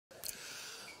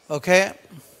Okay,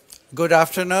 good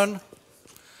afternoon,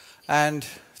 and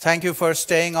thank you for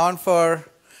staying on for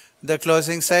the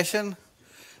closing session.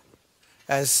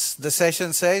 As the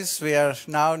session says, we are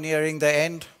now nearing the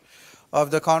end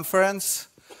of the conference.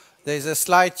 There is a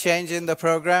slight change in the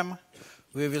program.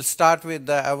 We will start with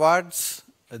the awards,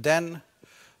 then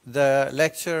the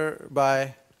lecture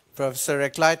by Professor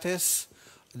Reklaitis,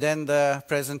 then the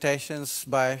presentations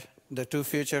by the two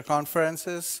future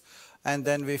conferences, and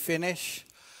then we finish.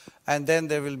 And then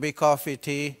there will be coffee,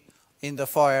 tea in the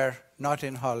foyer, not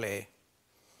in Hall A.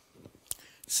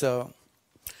 So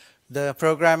the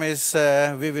program is,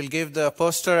 we will give the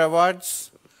poster awards,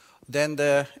 then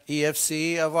the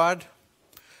EFCE award,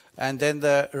 and then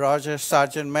the Roger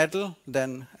Sargent Medal.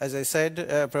 Then, as I said,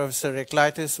 Professor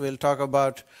Reklaitis will talk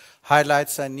about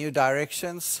highlights and new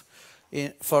directions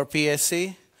for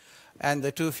PSE, and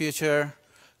the two future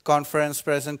conference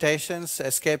presentations,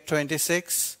 Escape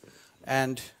 26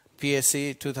 and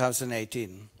PSE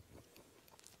 2018.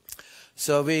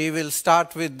 So we will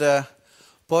start with the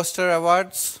poster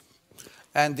awards,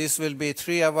 and this will be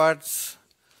 3 awards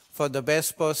for the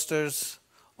best posters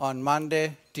on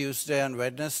Monday, Tuesday, and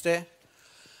Wednesday.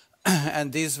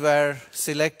 And these were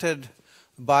selected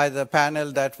by the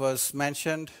panel that was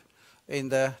mentioned in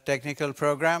the technical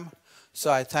program.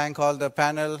 So I thank all the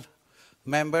panel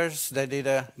members. They did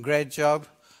a great job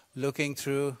looking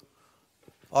through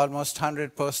almost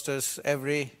 100 posters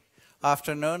every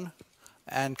afternoon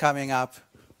and coming up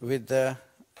with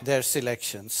their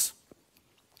selections.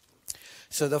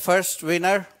 So the first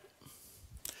winner,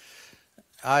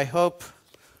 I hope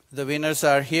the winners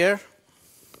are here,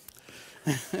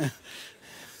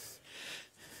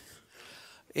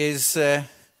 is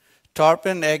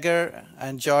Torben Egger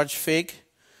and George Fig.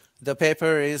 The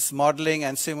paper is Modeling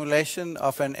and Simulation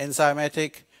of an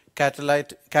Enzymatic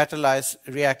Catalyzed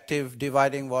Reactive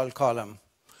Dividing Wall Column,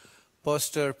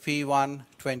 poster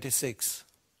P126.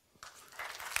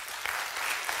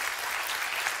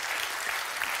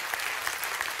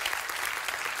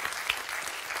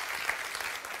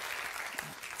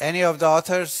 Any of the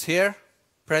authors here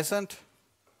present?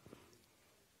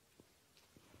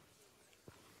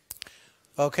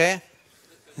 Okay.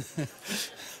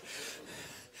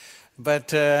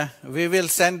 But we will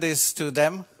send this to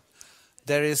them.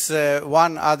 There is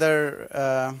one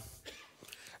other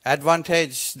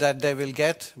advantage that they will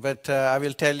get, but I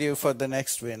will tell you for the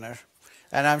next winner.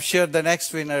 And I'm sure the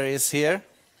next winner is here.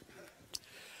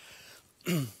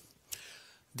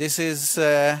 This is,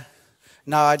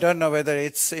 now I don't know whether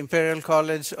it's Imperial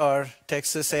College or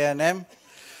Texas A&M,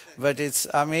 but it's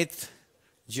Amit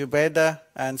Jubeda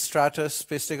and Stratos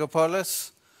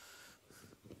Pistikopoulos.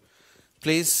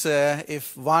 Please,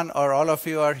 if one or all of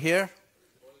you are here.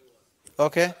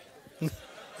 Okay.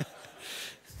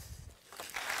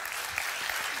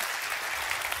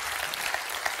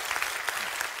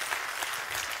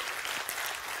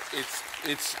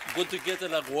 It's good to get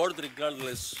an award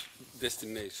regardless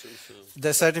destination. So.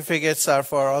 The certificates are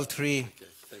for all 3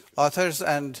 authors,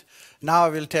 and now I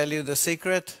will tell you the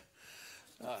secret.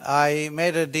 I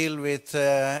made a deal with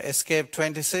Escape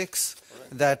 26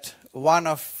 that one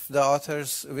of the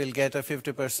authors will get a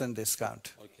 50%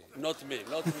 discount. Okay. Not me,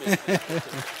 not me.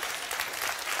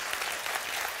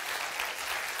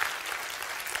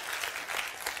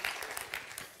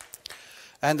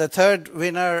 And the third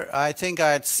winner, I think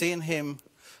I had seen him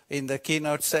in the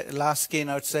last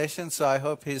keynote session, so I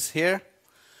hope he's here,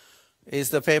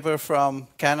 is the paper from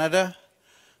Canada.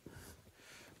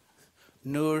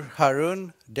 Noor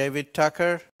Haroon, David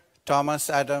Tucker, Thomas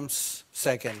Adams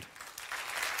II.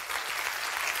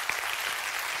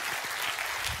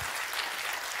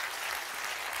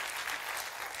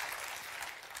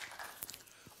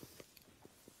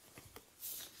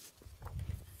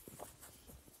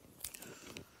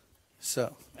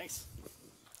 So, thanks.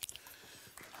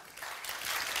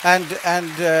 And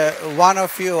one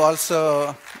of you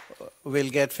also will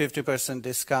get 50%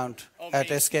 discount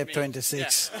at Escape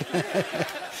 26. Yeah.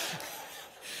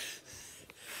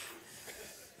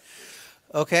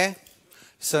 Okay,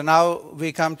 so now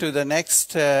we come to the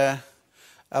next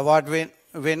award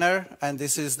winner, and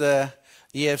this is the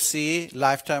EFCE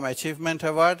Lifetime Achievement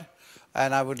Award.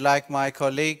 And I would like my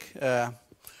colleague,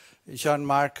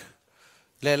 Jean-Marc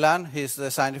Leland, he's the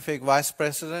scientific vice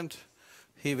president.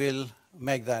 He will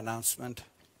make the announcement.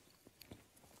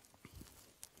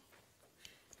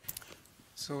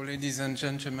 So, ladies and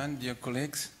gentlemen, dear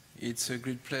colleagues, it's a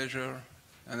great pleasure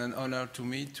and an honor to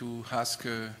me to ask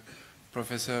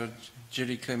Professor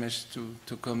Reklaitis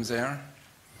to come there.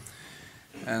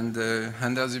 And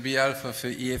under the behalf of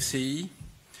EFCE,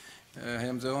 I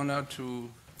am the honor to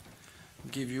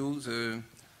give you the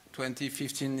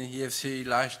 2015 EFC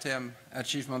Lifetime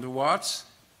Achievement Awards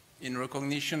in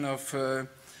recognition of the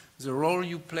role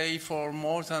you play for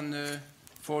more than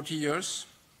 40 years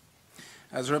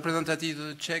as representative of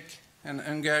the Czech and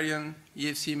Hungarian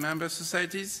EFC member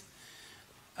societies,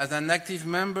 as an active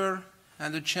member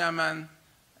and a chairman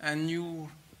and new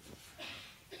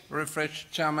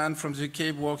refreshed chairman from the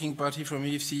Cape Working Party from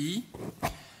EFCE.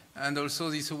 And also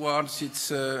these awards,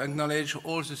 it's acknowledge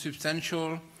all the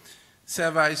substantial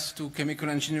service to chemical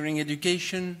engineering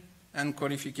education and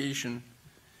qualification,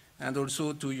 and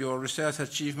also to your research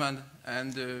achievement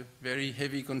and very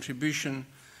heavy contribution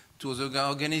to the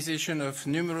organization of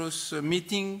numerous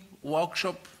meetings,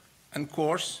 workshops, and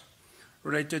courses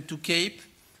related to CAPE,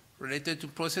 related to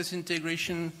process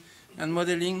integration and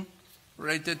modeling,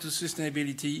 related to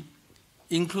sustainability,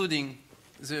 including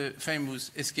the famous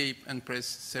Escape and Press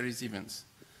series events.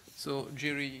 So,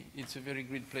 Jerry, it's a very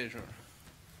great pleasure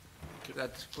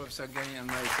that Professor Gani and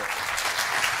myself.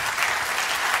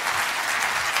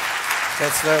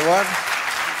 That's the award.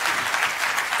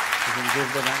 You can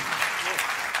give the name.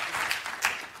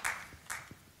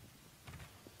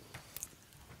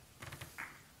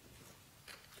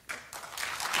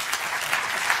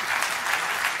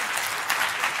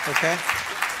 Okay.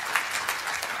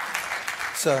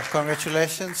 So,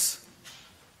 congratulations.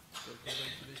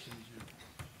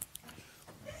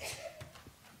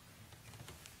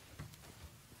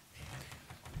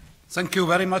 Thank you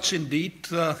very much indeed.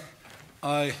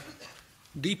 I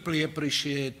deeply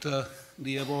appreciate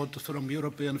the award from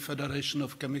European Federation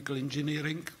of Chemical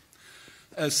Engineering.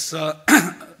 As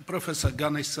Professor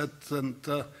Gani said and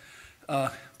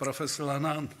Professor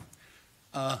Lanan,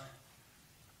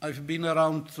 I've been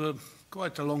around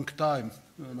quite a long time.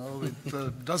 You know,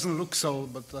 it doesn't look so,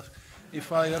 but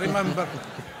if I remember,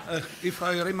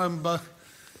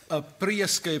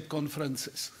 pre-escape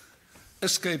conferences,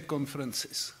 escape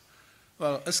conferences.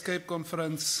 Well, escape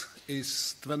conference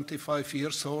is 25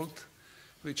 years old,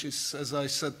 which is, as I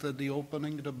said at the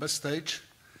opening, the best age.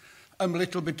 I'm a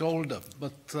little bit older,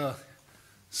 but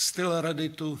still ready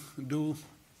to do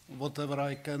whatever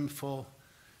I can for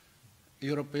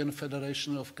European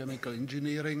Federation of Chemical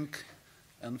Engineering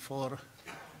and for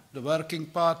the Working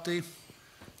Party,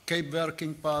 Cape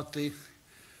Working Party,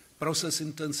 Process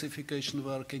Intensification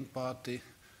Working Party,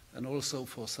 and also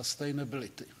for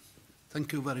sustainability.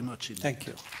 Thank you very much indeed. Thank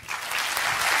you.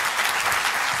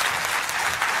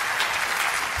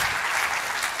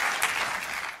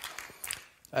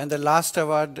 And the last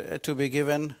award to be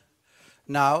given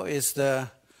now is the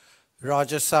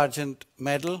Roger Sargent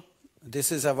Medal.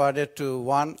 This is awarded to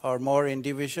one or more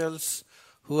individuals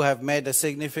who have made a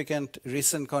significant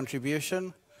recent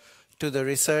contribution to the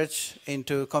research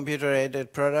into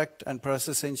computer-aided product and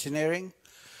process engineering.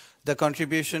 The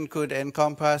contribution could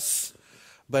encompass,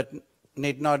 but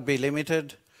need not be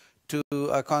limited to,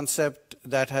 a concept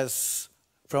that has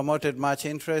promoted much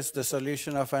interest, the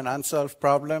solution of an unsolved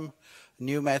problem,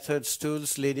 new methods,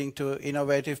 tools leading to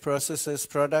innovative processes,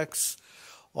 products,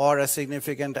 or a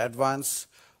significant advance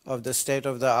of the state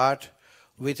of the art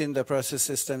within the process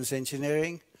systems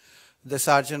engineering. The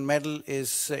Sargent Medal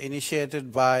is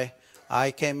initiated by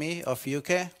iChemie of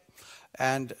UK,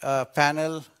 and a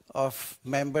panel of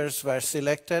members were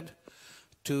selected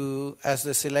as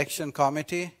the selection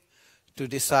committee to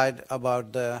decide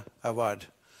about the award.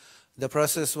 The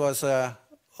process was an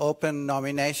open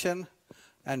nomination,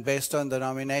 and based on the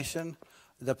nomination,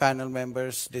 the panel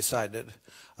members decided.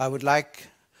 I would like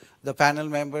the panel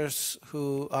members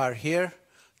who are here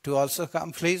to also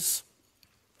come, please.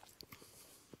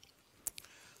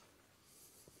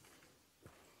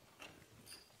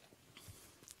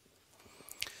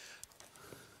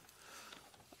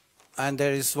 And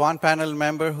there is one panel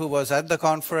member who was at the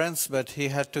conference, but he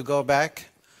had to go back.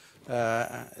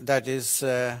 That is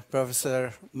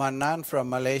Professor Mannan from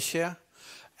Malaysia.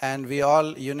 And we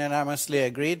all unanimously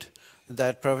agreed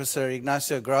that Professor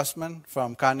Ignacio Grossman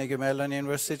from Carnegie Mellon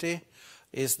University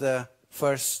is the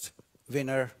first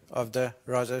winner of the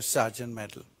Roger Sargent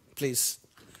Medal. Please,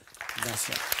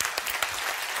 Ignacio.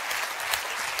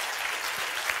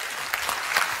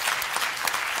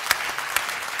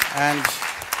 And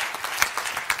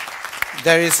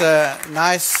there is a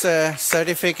nice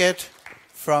certificate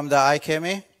from the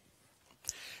iChemie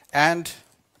and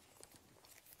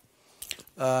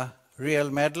a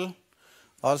real medal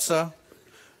also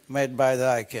made by the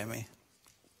iChemie.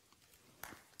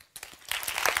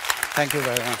 Thank you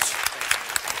very much.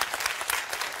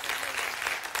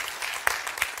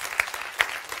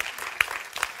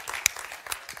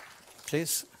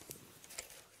 Please.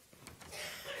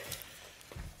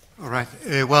 All right.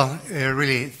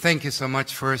 Really, thank you so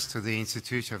much first to the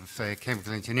Institute of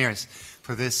Chemical Engineers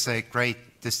for this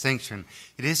great distinction.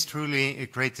 It is truly a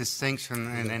great distinction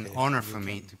and an honor for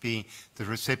me to be the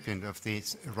recipient of the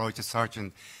Roger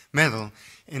Sargent Medal.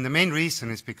 And the main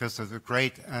reason is because of the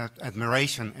great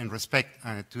admiration and respect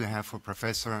I do have for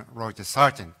Professor Roger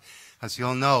Sargent. As you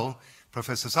all know,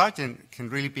 Professor Sargent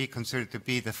can really be considered to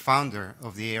be the founder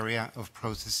of the area of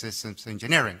process systems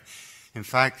engineering. In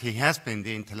fact, he has been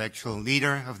the intellectual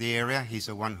leader of the area. He's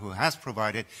the one who has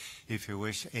provided, if you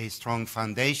wish, a strong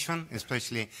foundation,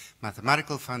 especially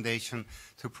mathematical foundation,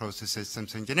 to process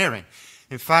systems engineering.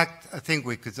 In fact, I think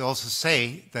we could also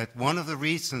say that one of the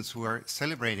reasons we're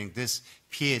celebrating this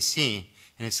PSE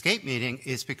and escape meeting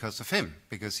is because of him,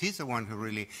 because he's the one who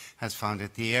really has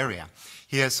founded the area.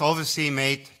 He has obviously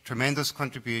made tremendous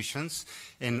contributions,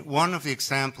 and one of the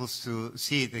examples to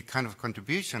see the kind of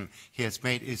contribution he has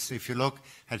made is if you look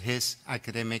at his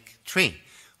academic tree.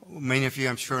 Many of you,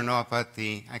 I'm sure, know about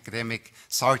the academic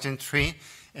Sargent tree,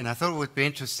 and I thought it would be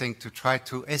interesting to try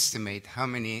to estimate how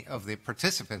many of the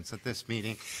participants at this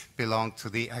meeting belong to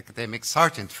the academic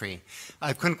Sargent tree.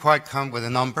 I couldn't quite come with a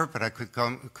number, but I could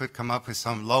come up with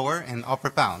some lower and upper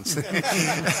bounds.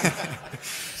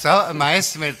 So my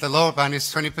estimate, the lower bound is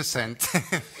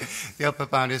 20%, the upper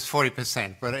bound is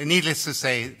 40%. But needless to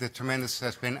say, the tremendous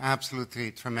has been absolutely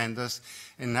tremendous.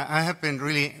 And I have been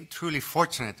really, truly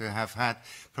fortunate to have had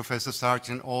Professor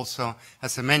Sargent also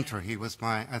as a mentor. He was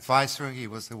my advisor. He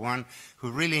was the one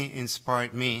who really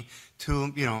inspired me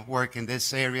to, work in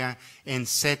this area and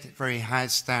set very high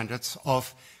standards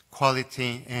of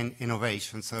quality and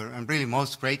innovation. So I'm really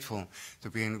most grateful to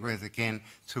be with again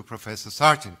to Professor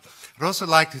Sargent. I'd also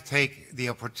like to take the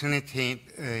opportunity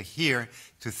here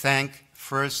to thank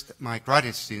first my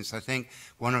graduate students. I think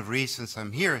one of the reasons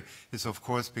I'm here is, of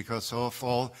course, because of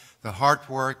all the hard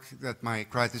work that my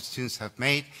graduate students have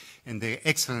made and the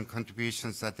excellent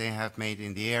contributions that they have made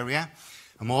in the area.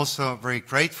 I'm also very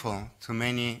grateful to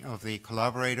many of the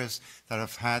collaborators that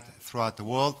I've had throughout the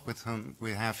world with whom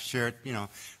we have shared,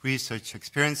 research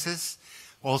experiences.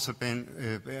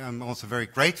 I'm also very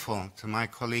grateful to my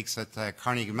colleagues at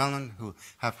Carnegie Mellon who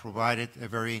have provided a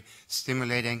very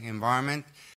stimulating environment.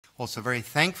 Also very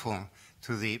thankful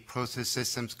to the process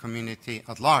systems community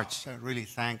at large. I really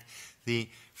thank the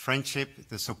friendship,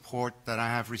 the support that I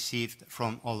have received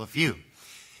from all of you.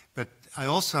 But I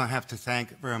also have to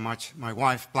thank very much my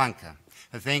wife, Blanca.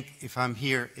 I think if I'm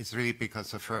here, it's really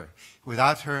because of her.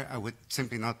 Without her, I would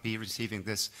simply not be receiving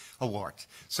this award.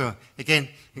 So again,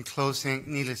 in closing,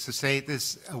 needless to say,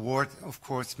 this award, of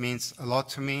course, means a lot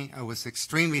to me. I was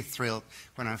extremely thrilled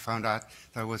when I found out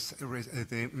that I was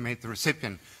made the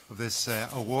recipient of this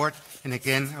award. And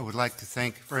again, I would like to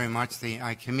thank very much the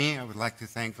IChemE. I would like to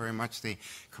thank very much the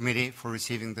committee for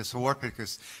receiving this award,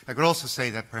 because I could also say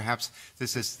that perhaps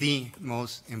this is the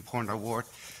most important award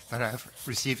that I have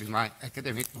received in my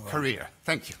academic career.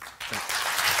 Thank you. Thank you.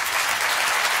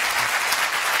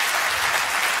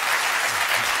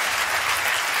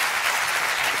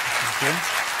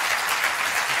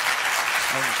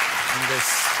 And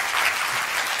this.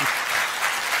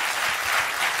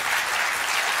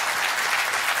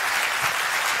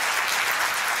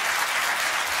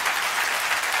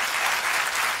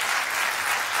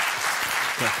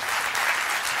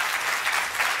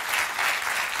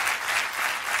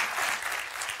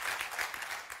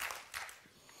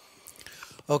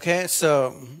 Okay,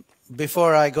 so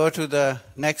before I go to the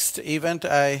next event,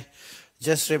 I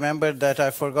just remembered that I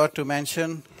forgot to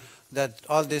mention that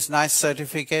all these nice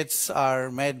certificates are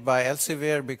made by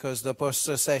Elsevier because the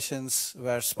poster sessions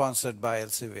were sponsored by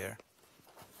Elsevier.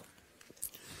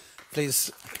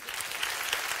 Please.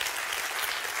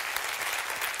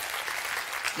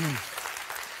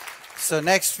 So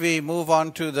next we move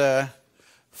on to the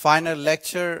final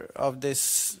lecture of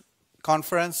this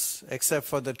conference, except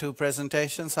for the two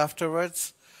presentations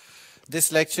afterwards.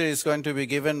 This lecture is going to be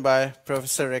given by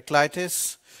Professor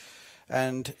Reklaitis,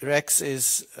 and Rex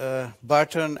is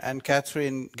Burton and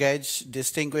Catherine Gage,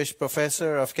 Distinguished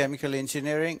Professor of Chemical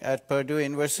Engineering at Purdue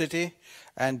University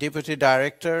and Deputy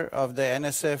Director of the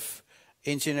NSF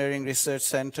Engineering Research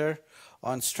Center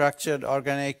on Structured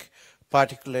Organic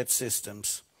Particulate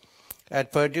Systems.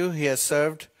 At Purdue, he has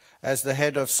served as the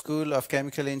head of School of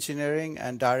Chemical Engineering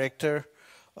and director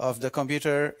of the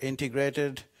Computer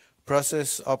Integrated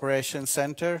Process Operations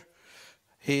Center.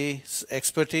 His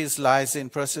expertise lies in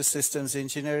process systems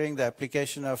engineering, the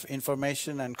application of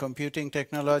information and computing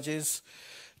technologies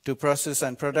to process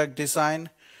and product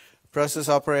design, process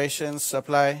operations,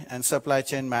 supply and supply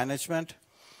chain management,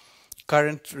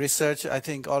 current research. I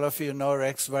think all of you know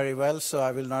Rex very well, so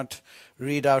I will not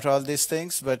read out all these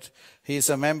things, but he's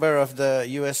a member of the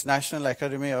U.S. National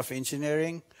Academy of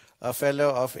Engineering, a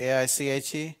fellow of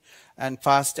AICHE, and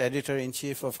past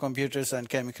editor-in-chief of Computers and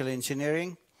Chemical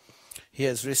Engineering. He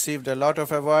has received a lot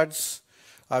of awards.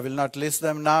 I will not list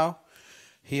them now.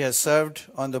 He has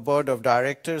served on the board of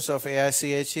directors of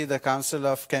AICHE, the Council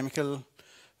of Chemical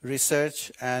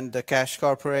Research, and the Cash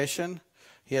Corporation.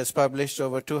 He has published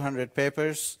over 200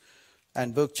 papers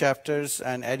and book chapters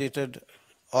and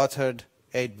authored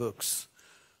 8 books.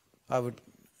 I would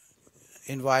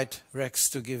invite Rex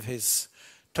to give his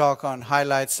talk on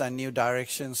highlights and new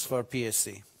directions for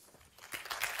PSE.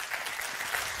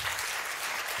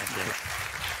 Thank you.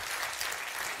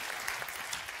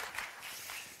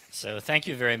 So thank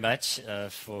you very much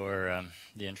for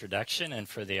the introduction and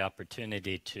for the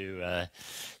opportunity to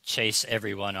chase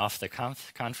everyone off the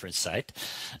conference site.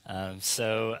 As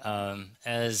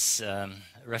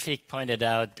Rafiq pointed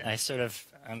out, I'm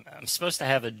supposed to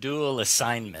have a dual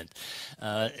assignment,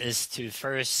 is to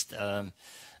first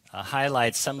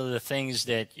highlight some of the things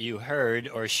that you heard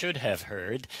or should have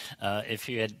heard if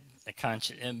you had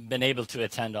been able to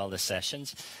attend all the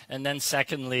sessions, and then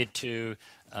secondly to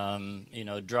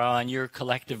draw on your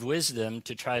collective wisdom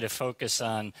to try to focus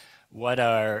on what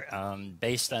are,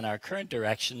 based on our current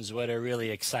directions, what are really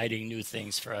exciting new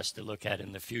things for us to look at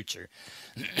in the future.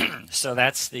 So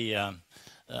that's the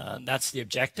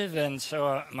objective, and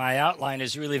so my outline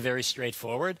is really very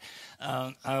straightforward.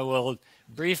 I will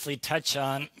briefly touch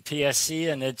on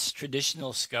PSE and its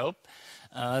traditional scope,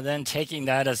 then taking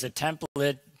that as a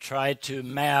template, try to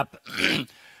map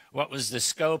what was the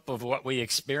scope of what we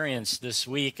experienced this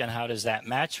week and how does that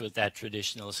match with that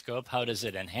traditional scope, how does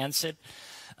it enhance it.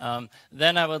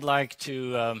 Then I would like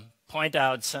to point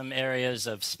out some areas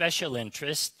of special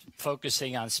interest,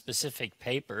 focusing on specific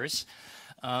papers.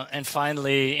 And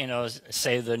finally,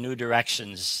 say the new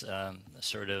directions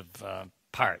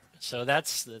part. So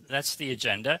that's the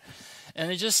agenda.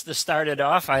 And just to start it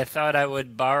off, I thought I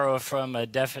would borrow from a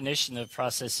definition of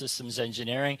process systems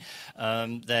engineering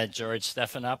that George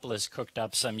Stephanopoulos cooked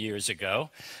up some years ago,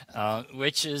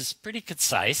 which is pretty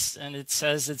concise. And it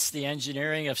says it's the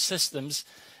engineering of systems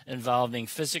involving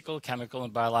physical, chemical,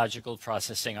 and biological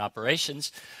processing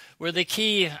operations, where the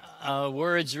key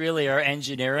words really are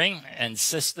engineering and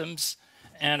systems,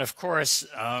 and of course,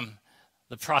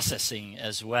 the processing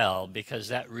as well, because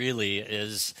that really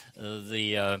is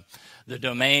the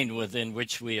domain within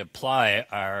which we apply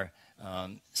our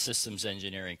systems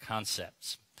engineering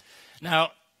concepts.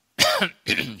 Now,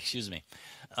 excuse me,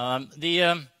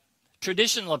 the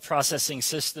traditional processing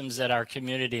systems that our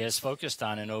community has focused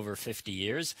on in over 50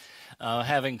 years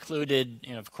have included,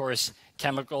 of course,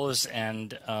 chemicals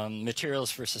and materials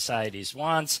for society's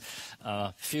wants,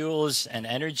 fuels and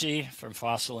energy from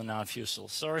fossil and non-fossil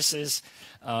sources,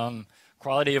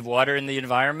 quality of water in the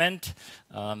environment,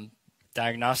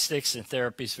 diagnostics and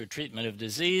therapies for treatment of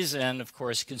disease, and of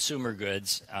course consumer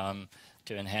goods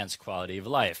to enhance quality of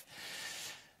life.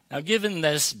 Now, given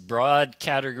this broad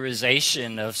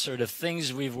categorization of sort of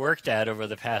things we've worked at over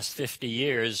the past 50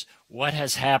 years, what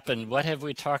has happened? What have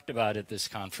we talked about at this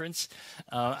conference?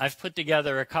 I've put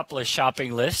together a couple of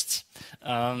shopping lists,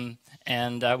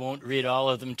 and I won't read all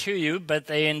of them to you, but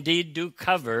they indeed do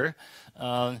cover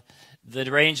the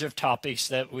range of topics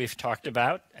that we've talked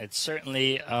about. It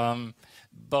certainly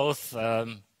both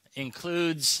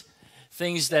includes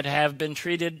things that have been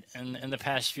treated in the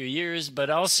past few years, but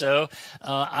also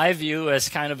I view as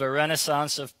kind of a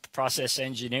renaissance of process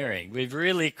engineering. We've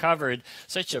really covered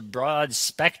such a broad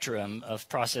spectrum of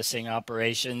processing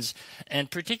operations,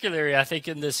 and particularly I think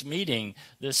in this meeting,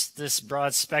 this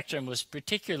broad spectrum was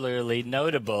particularly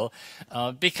notable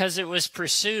because it was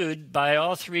pursued by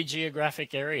all 3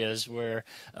 geographic areas where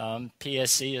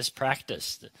PSE is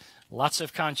practiced. Lots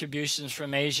of contributions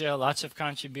from Asia, lots of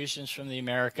contributions from the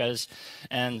Americas,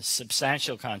 and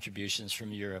substantial contributions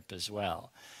from Europe as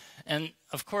well. And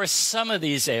of course, some of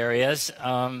these areas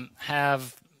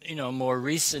have more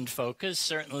recent focus.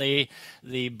 Certainly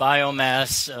the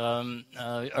biomass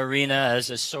arena as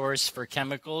a source for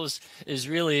chemicals is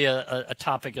really a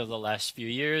topic of the last few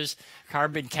years.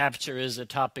 Carbon capture is a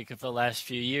topic of the last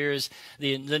few years.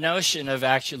 The notion of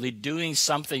actually doing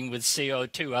something with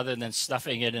CO2 other than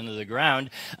stuffing it into the ground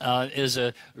is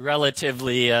a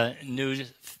relatively new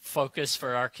focus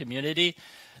for our community.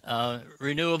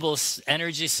 Renewable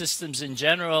energy systems in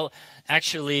general,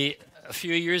 actually a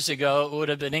few years ago, it would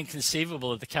have been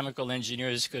inconceivable that the chemical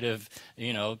engineers could have,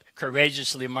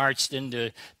 courageously marched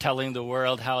into telling the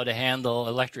world how to handle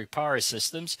electric power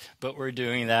systems, but we're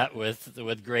doing that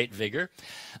with great vigor.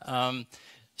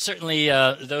 Certainly,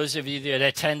 those of you that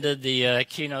attended the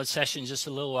keynote session just a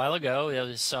little while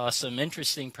ago saw some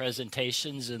interesting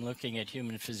presentations in looking at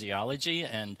human physiology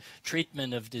and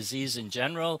treatment of disease in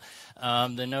general.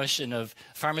 The notion of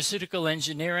pharmaceutical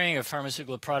engineering, of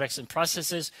pharmaceutical products and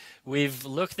processes. We've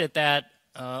looked at that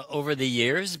over the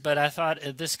years, but I thought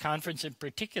at this conference in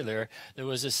particular, there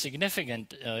was a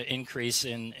significant increase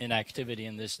in activity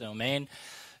in this domain.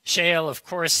 Shale, of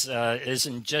course,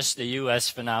 isn't just a U.S.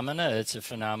 phenomena. It's a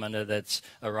phenomena that's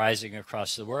arising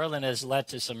across the world and has led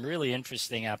to some really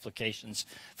interesting applications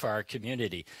for our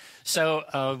community.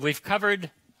 So we've covered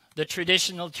the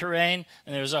traditional terrain,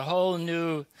 and there's a whole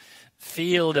new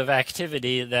field of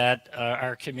activity that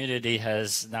our community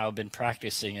has now been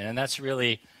practicing in, and that's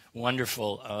really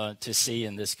wonderful to see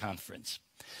in this conference.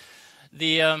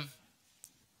 The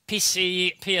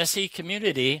PSE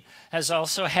community has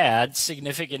also had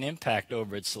significant impact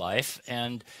over its life,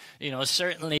 and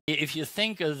certainly if you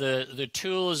think of the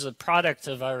tools, the product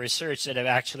of our research that have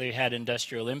actually had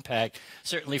industrial impact,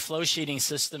 certainly flow sheeting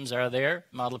systems are there,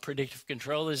 model predictive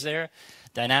control is there,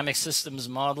 dynamic systems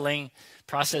modeling,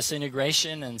 process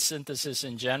integration and synthesis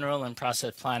in general, and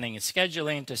process planning and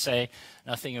scheduling, to say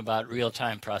nothing about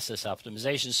real-time process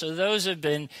optimization. So those have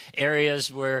been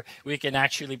areas where we can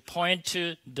actually point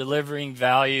to delivering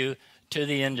value to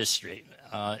the industry.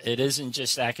 It isn't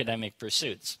just academic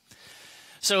pursuits.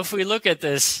 So if we look at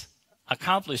this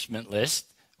accomplishment list,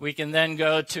 we can then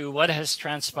go to what has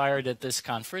transpired at this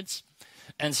conference.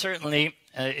 And certainly,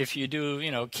 if you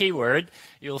do, keyword,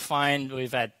 you'll find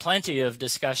we've had plenty of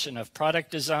discussion of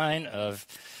product design, of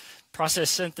process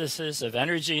synthesis, of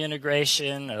energy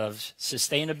integration, of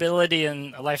sustainability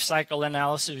and life cycle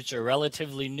analysis, which are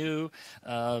relatively new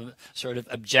sort of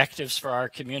objectives for our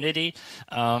community.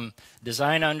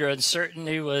 Design under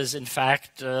uncertainty was, in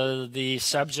fact, the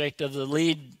subject of the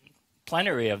lead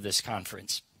plenary of this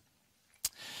conference.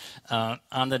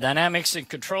 On the dynamics and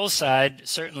control side,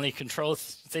 certainly control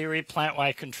theory,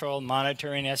 plant-wide control,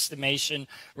 monitoring, estimation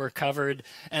were covered,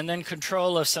 and then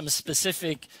control of some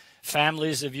specific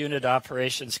families of unit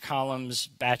operations, columns,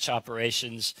 batch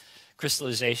operations,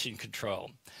 crystallization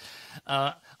control.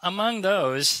 Among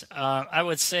those, I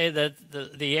would say that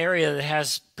the area that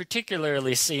has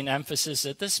particularly seen emphasis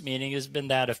at this meeting has been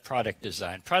that of product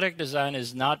design. Product design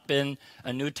has not been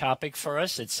a new topic for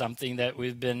us. It's something that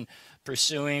we've been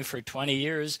pursuing for 20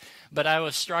 years, but I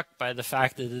was struck by the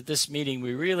fact that at this meeting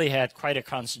we really had quite a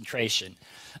concentration.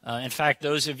 In fact,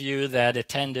 those of you that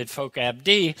attended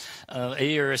FOCAB-D a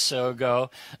year or so ago,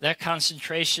 that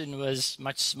concentration was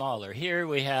much smaller. Here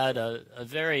we had a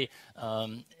very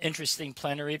interesting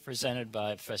plenary presented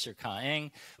by Professor Ka-Eng.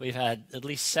 We've had at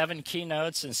least 7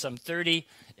 keynotes and some 30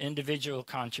 individual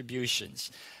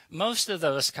contributions. Most of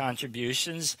those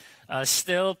contributions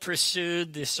still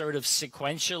pursued this sort of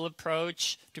sequential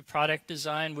approach to product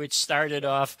design, which started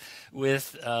off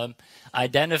with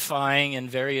identifying in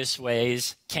various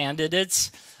ways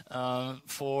candidates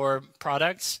for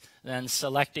products, then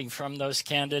selecting from those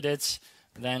candidates,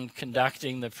 then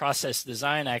conducting the process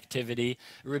design activity,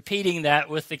 repeating that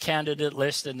with the candidate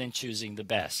list, and then choosing the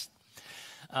best.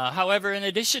 However, in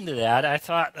addition to that, I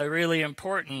thought a really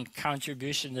important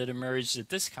contribution that emerged at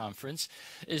this conference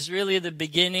is really the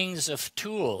beginnings of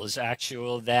tools,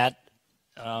 that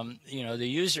the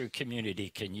user community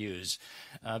can use,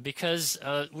 because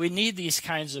we need these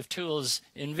kinds of tools.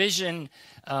 Envision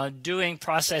doing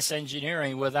process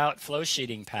engineering without flow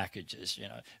sheeting packages.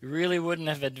 It really wouldn't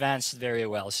have advanced very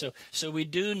well. So we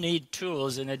do need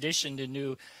tools in addition to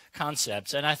new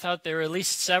concepts, and I thought there were at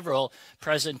least several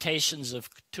presentations of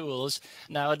tools.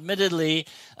 Now, admittedly,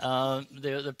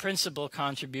 the principal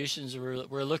contributions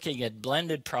were looking at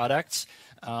blended products,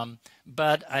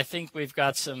 but I think we've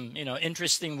got some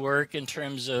interesting work in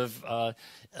terms of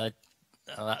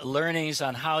learnings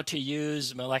on how to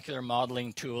use molecular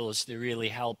modeling tools to really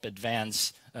help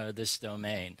advance this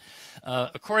domain.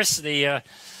 Of course, the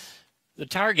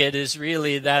target is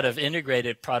really that of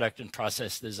integrated product and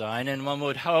process design, and one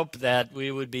would hope that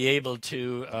we would be able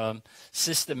to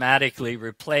systematically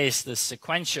replace the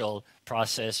sequential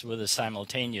process with a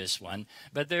simultaneous one.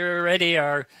 But there already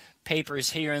are papers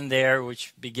here and there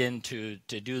which begin to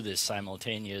do this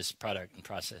simultaneous product and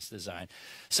process design.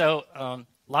 So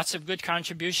lots of good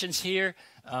contributions here.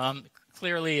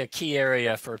 Clearly a key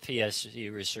area for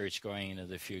PSE research going into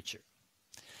the future.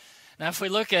 Now, if we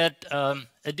look at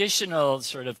additional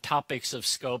sort of topics of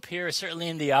scope here, certainly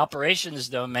in the operations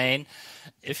domain,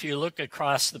 if you look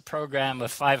across the program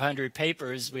of 500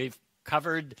 papers, we've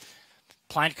covered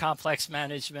plant complex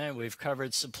management. We've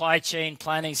covered supply chain,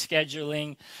 planning,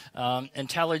 scheduling,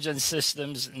 intelligence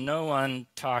systems. No one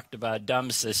talked about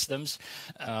dumb systems.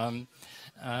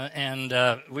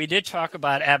 We did talk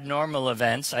about abnormal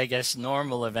events. I guess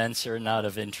normal events are not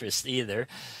of interest either.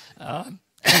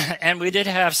 And we did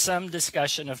have some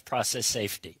discussion of process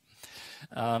safety.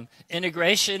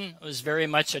 Integration was very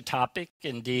much a topic.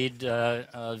 Indeed,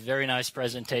 a very nice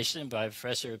presentation by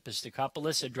Professor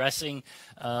Pistakopoulos addressing,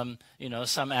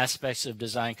 some aspects of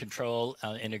design control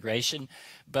integration,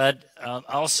 but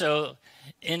also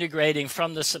integrating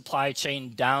from the supply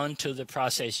chain down to the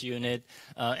process unit,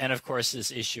 and of course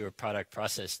this issue of product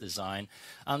process design.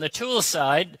 On the tool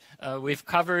side, we've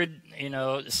covered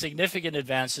significant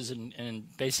advances in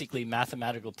basically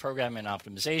mathematical programming and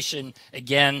optimization.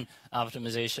 Again,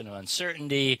 optimization of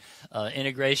uncertainty,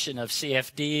 integration of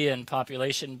CFD and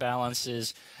population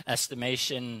balances,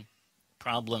 estimation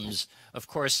problems, of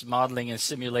course, modeling and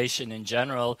simulation in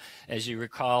general. As you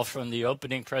recall from the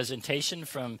opening presentation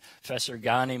from Professor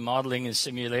Ghani, modeling and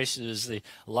simulation is the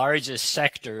largest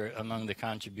sector among the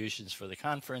contributions for the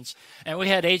conference. And we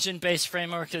had agent-based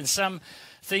framework and some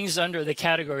things under the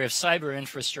category of cyber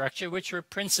infrastructure, which were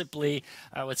principally,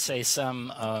 I would say,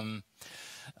 some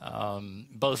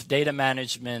both data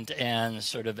management and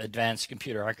sort of advanced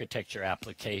computer architecture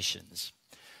applications.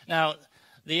 Now,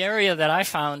 the area that I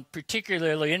found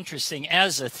particularly interesting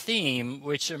as a theme,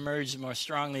 which emerged more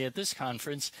strongly at this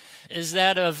conference, is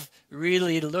that of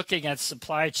really looking at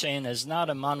supply chain as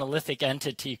not a monolithic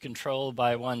entity controlled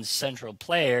by one central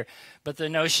player, but the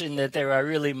notion that there are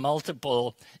really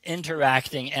multiple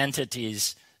interacting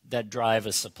entities that drive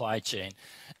a supply chain.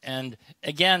 And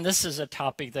again, this is a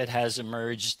topic that has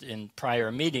emerged in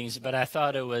prior meetings, but I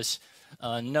thought it was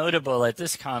notable at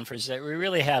this conference that we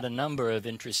really had a number of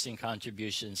interesting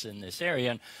contributions in this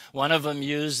area. And one of them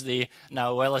used the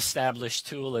now well-established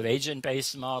tool of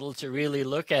agent-based model to really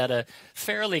look at a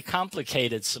fairly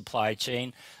complicated supply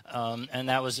chain. And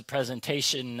that was a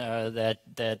presentation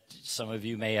that some of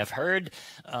you may have heard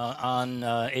on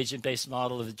agent-based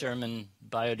model of the German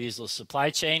biodiesel supply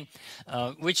chain,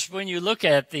 which when you look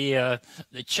at the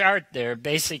chart there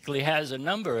basically has a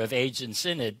number of agents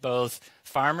in it, both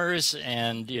farmers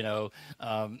and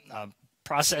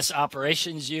process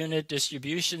operations unit,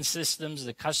 distribution systems,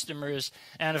 the customers,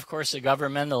 and of course the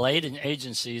governmental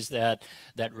agencies that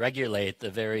regulate the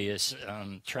various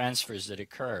transfers that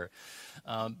occur.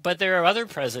 But there are other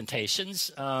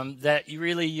presentations that you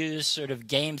really use sort of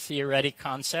game theoretic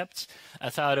concepts. I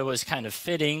thought it was kind of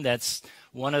fitting. That's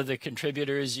one of the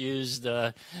contributors used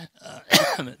the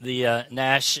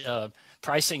Nash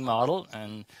pricing model,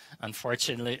 and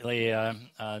unfortunately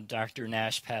Dr.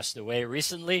 Nash passed away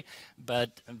recently,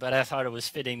 but I thought it was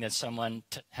fitting that someone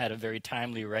had a very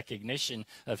timely recognition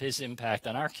of his impact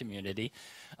on our community.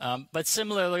 But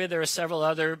similarly, there are several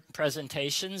other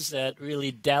presentations that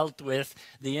really dealt with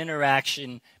the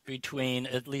interaction between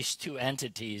at least two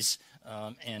entities,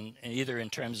 and either in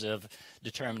terms of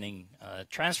determining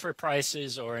transfer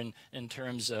prices or in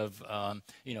terms of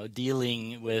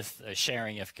dealing with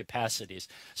sharing of capacities.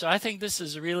 So I think this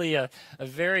is really a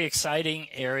very exciting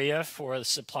area for the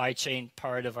supply chain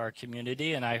part of our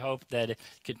community, and I hope that it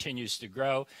continues to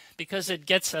grow because it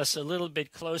gets us a little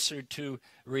bit closer to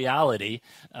reality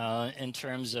in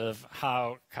terms of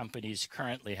how companies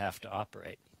currently have to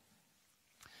operate.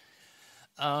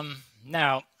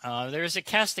 Now, there's a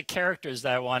cast of characters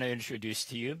that I want to introduce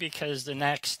to you because the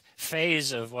next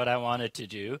phase of what I wanted to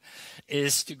do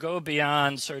is to go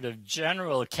beyond sort of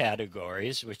general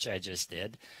categories, which I just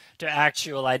did, to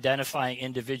actual identifying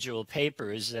individual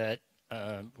papers that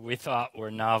we thought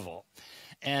were novel.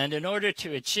 And in order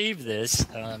to achieve this,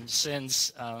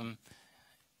 since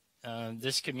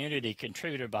this community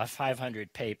contributed about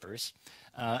 500 papers,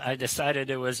 I decided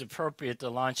it was appropriate to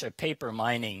launch a paper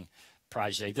mining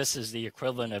project. This is the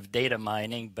equivalent of data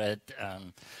mining, but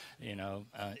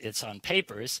it's on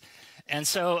papers. And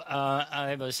so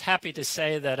I was happy to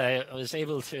say that I was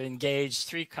able to engage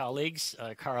three colleagues,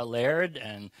 Carl Laird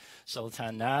and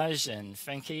Sultan Naj and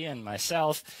Fenke and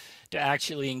myself, to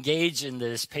actually engage in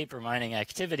this paper mining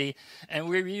activity. And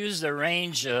we used a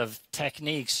range of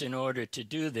techniques in order to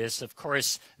do this. Of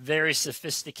course, very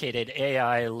sophisticated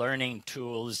AI learning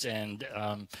tools and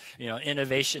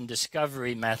innovation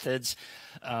discovery methods.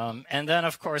 And then,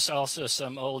 of course, also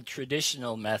some old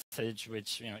traditional methods,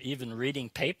 which, even reading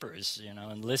papers,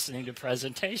 and listening to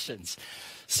presentations.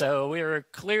 So we were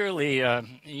clearly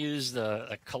used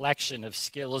a collection of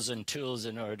skills and tools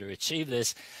in order to achieve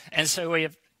this. And so we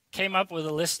came up with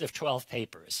a list of 12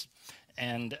 papers.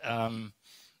 And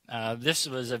this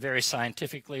was a very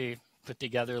scientifically put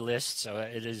together list, so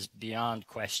it is beyond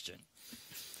question.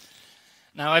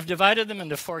 Now, I've divided them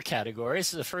into 4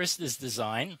 categories. The first is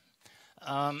design.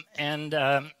 One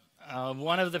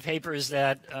of the papers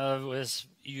that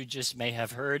you just may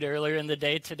have heard earlier in the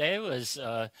day today was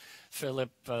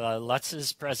Philip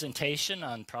Lutz's presentation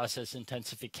on process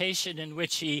intensification, in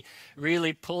which he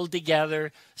really pulled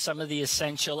together some of the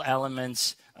essential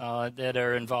elements that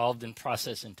are involved in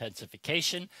process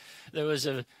intensification. There was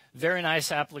a very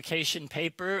nice application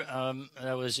paper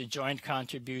that was a joint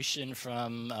contribution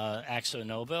from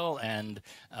AkzoNobel and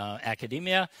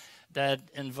academia that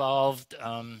involved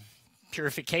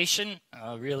purification,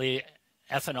 really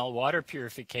ethanol water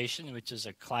purification, which is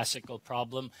a classical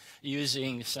problem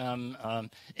using some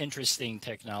interesting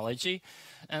technology.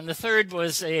 And the third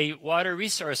was a water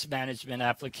resource management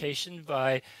application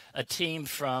by a team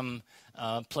from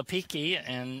Plapiqui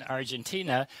in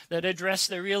Argentina that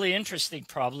addressed a really interesting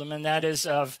problem, and that is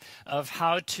of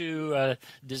how to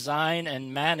design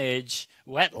and manage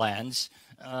wetlands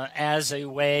as a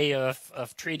way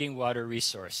of treating water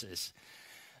resources.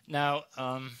 Now,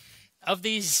 of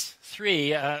these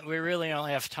 3, we really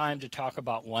only have time to talk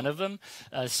about one of them,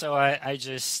 so I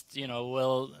just,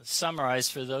 will summarize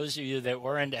for those of you that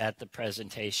weren't at the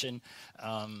presentation,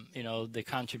 the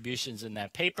contributions in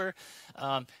that paper.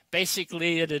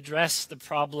 Basically, it addressed the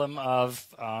problem of,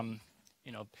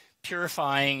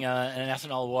 purifying an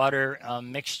ethanol water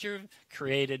mixture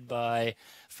created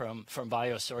from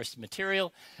biosourced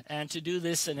material, and to do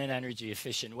this in an energy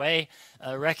efficient way,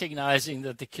 recognizing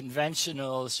that the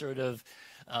conventional sort of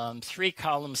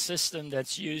 3-column system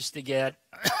that's used to get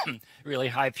really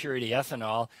high purity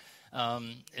ethanol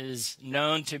is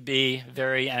known to be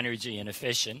very energy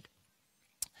inefficient.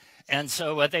 And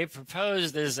so what they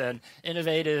proposed is an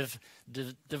innovative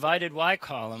divided wall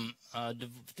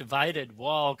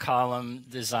column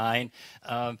design,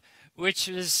 which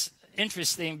is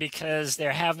interesting because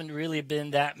there haven't really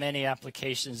been that many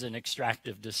applications in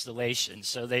extractive distillation.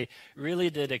 So they really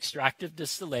did extractive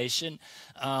distillation.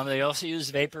 They also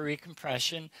used vapor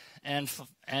recompression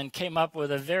and came up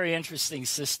with a very interesting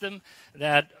system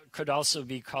that could also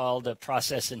be called a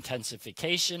process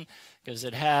intensification, because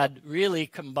it had really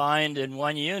combined in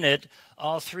one unit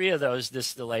all 3 of those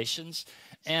distillations.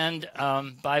 And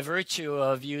by virtue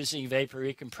of using vapor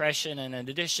recompression and in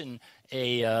addition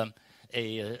a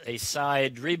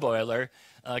side reboiler,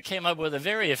 came up with a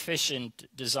very efficient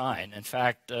design. In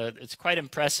fact, it's quite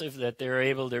impressive that they're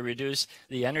able to reduce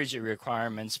the energy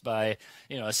requirements by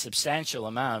a substantial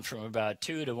amount, from about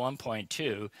 2 to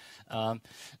 1.2,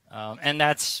 and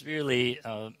that's really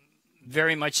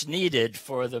very much needed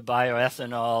for the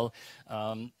bioethanol,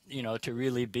 to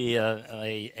really be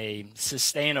a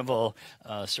sustainable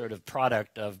sort of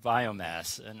product of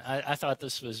biomass. And I thought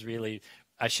this was really,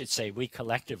 I should say we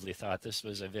collectively thought this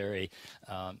was a very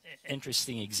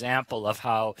interesting example of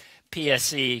how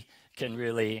PSE can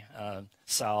really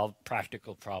solve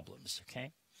practical problems,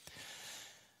 okay?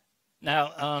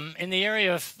 Now, in the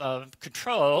area of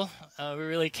control, we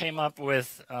really came up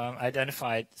with,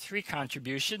 identified 3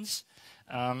 contributions.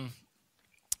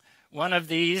 One of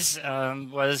these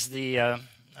was the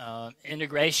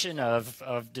integration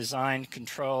of design,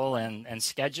 control, and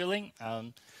scheduling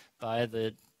by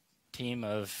the team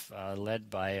led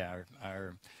by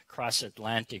our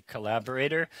cross-Atlantic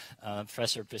collaborator,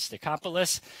 Professor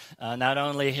Pistakopoulos. Not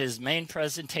only his main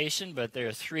presentation, but there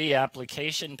are 3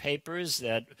 application papers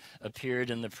that appeared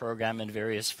in the program in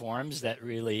various forms that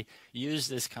really use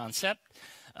this concept.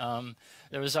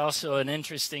 There was also an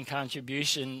interesting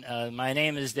contribution. My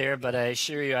name is there, but I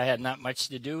assure you I had not much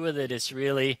to do with it. It's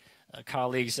really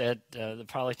colleagues at the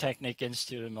Polytechnic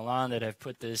Institute in Milan that have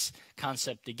put this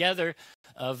concept together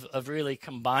of really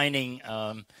combining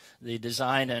the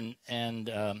design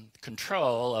and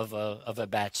control of a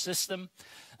batch system.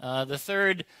 The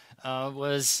third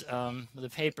was the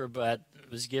paper, but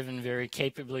was given very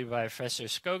capably by Professor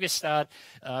Skogestad,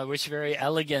 which very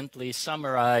elegantly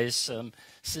summarized some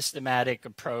systematic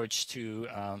approach to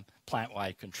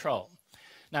plant-wide control.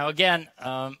 Now, again,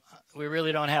 we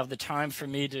really don't have the time for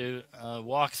me to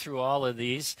walk through all of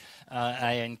these.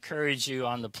 I encourage you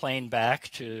on the plane back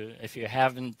to, if you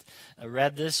haven't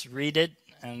read this, read it,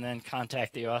 and then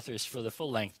contact the authors for the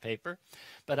full-length paper.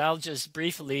 But I'll just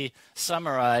briefly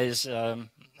summarize,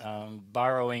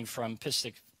 borrowing from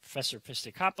Professor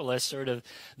Pistakopoulos, sort of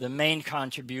the main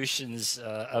contributions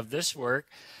of this work.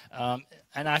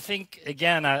 And I think,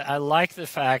 again, I like the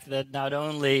fact that not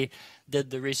only did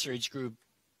the research group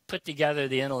put together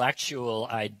the intellectual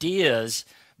ideas,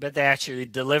 but they actually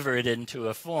deliver it into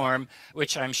a form,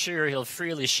 which I'm sure he'll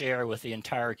freely share with the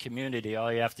entire community.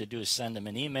 All you have to do is send him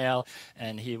an email,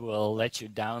 and he will let you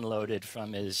download it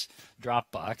from his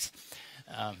Dropbox.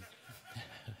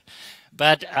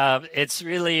 But it's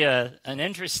really an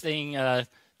interesting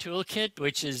toolkit,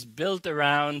 which is built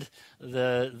around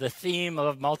the theme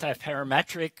of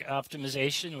multi-parametric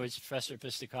optimization, which Professor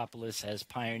Pistakopoulos has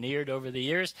pioneered over the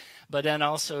years, but then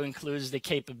also includes the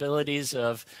capabilities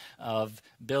of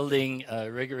building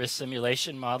rigorous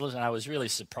simulation models. And I was really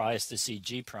surprised to see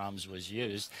GPROMs was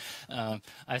used.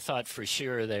 I thought for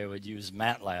sure they would use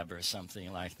MATLAB or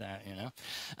something like that, you know.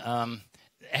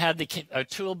 It had a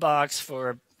toolbox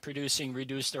for producing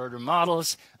reduced order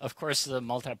models, of course the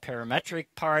multi-parametric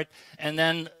part, and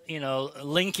then, you know,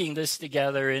 linking this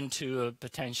together into a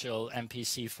potential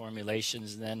MPC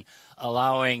formulations, and then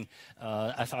allowing,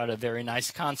 I thought a very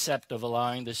nice concept of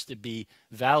allowing this to be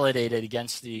validated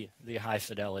against the high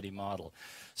fidelity model.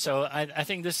 So I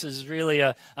think this is really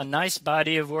a nice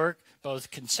body of work, both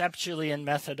conceptually and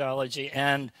methodology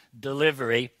and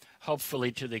delivery,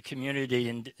 hopefully to the community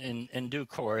in due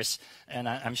course, and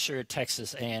I'm sure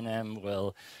Texas A&M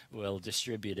will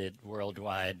distribute it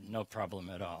worldwide, no problem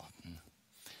at all.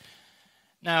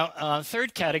 Now,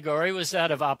 third category was that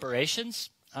of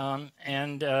operations,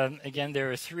 and again,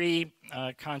 there are three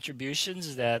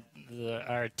contributions that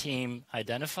our team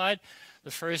identified. The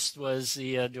first was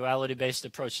the duality-based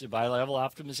approach to bilevel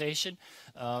optimization,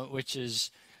 which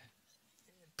is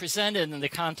presented in the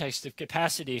context of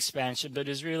capacity expansion, but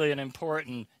is really an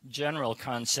important general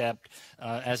concept.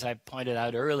 As I pointed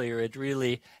out earlier, it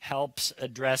really helps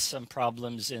address some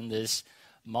problems in this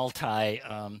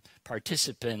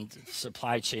multi-participant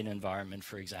supply chain environment,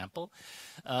 for example.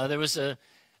 There was a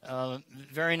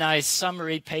very nice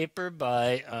summary paper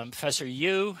by Professor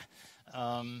Yu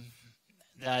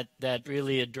that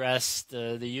really addressed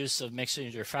the use of mixed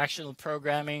integer fractional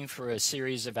programming for a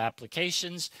series of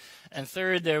applications. And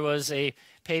third, there was a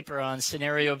paper on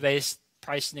scenario-based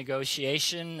price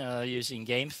negotiation using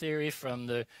game theory from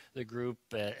the group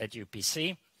at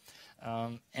UPC.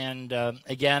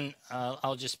 Again,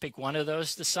 I'll just pick one of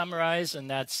those to summarize, and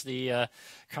that's the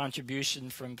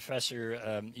contribution from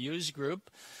Professor Yu's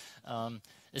group.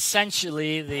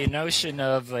 Essentially, the notion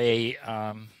of a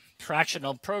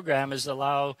fractional program is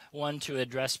allow one to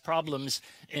address problems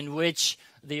in which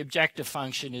the objective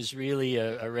function is really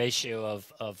a ratio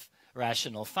of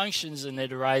rational functions, and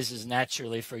it arises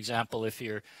naturally. For example, if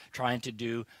you're trying to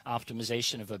do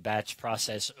optimization of a batch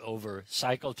process over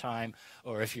cycle time,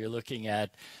 or if you're looking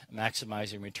at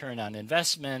maximizing return on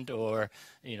investment, or,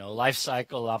 you know, life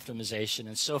cycle optimization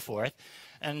and so forth.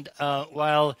 And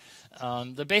while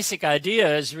the basic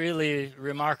idea is really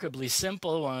remarkably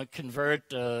simple, when we convert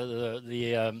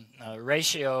the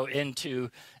ratio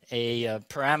into a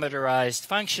parameterized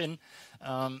function,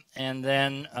 and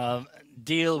then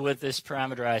deal with this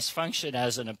parameterized function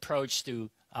as an approach to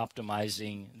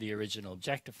optimizing the original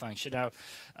objective function. Now,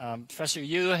 Professor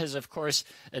Yu has, of course,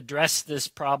 addressed this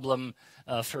problem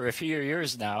for a few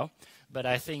years now, but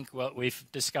I think what we've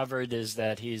discovered is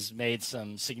that he's made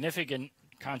some significant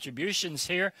contributions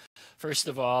here. First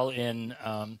of all, in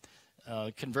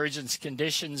convergence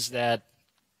conditions that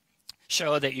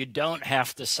show that you don't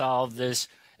have to solve this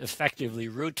effectively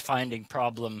root finding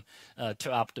problem to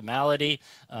optimality.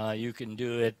 You can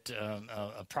do it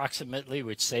approximately,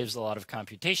 which saves a lot of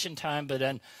computation time, but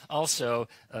then also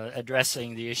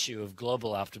addressing the issue of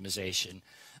global optimization.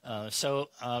 So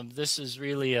this is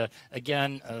really,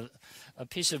 again, a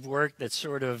piece of work that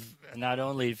sort of not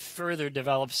only further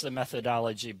develops the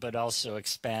methodology, but also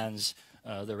expands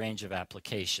the range of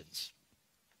applications.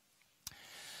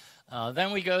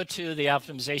 Then we go to the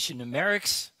optimization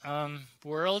numerics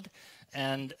world.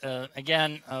 And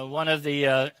again, one of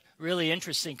the really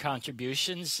interesting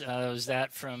contributions was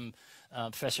that from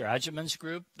Professor Ageman's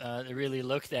group. They really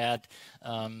looked at,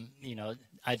 you know,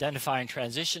 identifying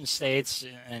transition states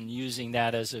and using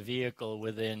that as a vehicle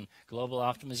within global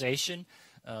optimization.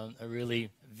 A really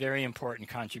very important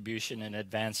contribution in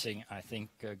advancing, I think,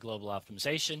 global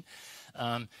optimization.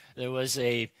 There was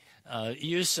a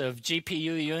use of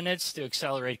GPU units to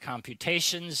accelerate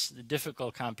computations, the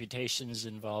difficult computations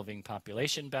involving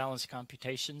population balance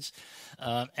computations.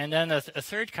 And then a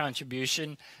third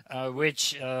contribution,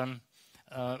 which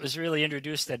was really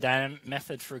introduced a dynamic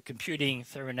method for computing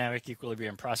thermodynamic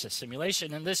equilibrium process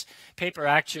simulation. And this paper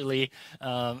actually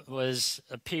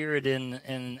appeared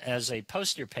in as a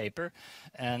poster paper.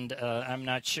 And I'm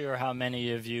not sure how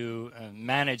many of you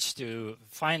managed to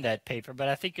find that paper, but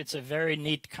I think it's a very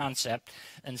neat concept.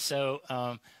 And so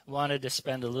wanted to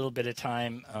spend a little bit of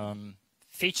time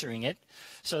featuring it.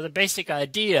 So the basic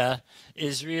idea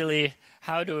is really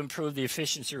how to improve the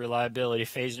efficiency, reliability,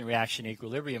 phase and reaction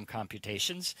equilibrium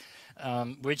computations,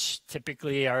 which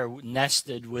typically are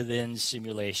nested within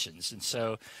simulations. And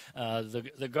so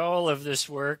the goal of this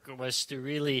work was to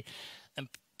really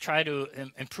try to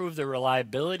improve the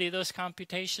reliability of those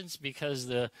computations, because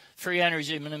the free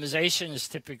energy minimization is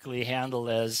typically handled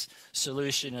as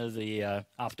solution of the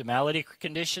optimality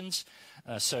conditions.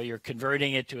 So you're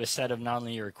converting it to a set of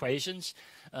nonlinear equations.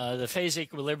 The phase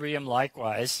equilibrium,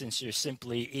 likewise, since you're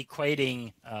simply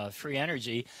equating free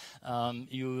energy,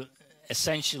 you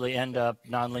essentially end up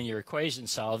nonlinear equation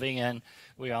solving, and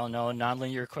we all know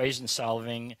nonlinear equation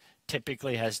solving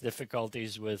typically has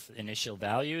difficulties with initial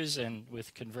values and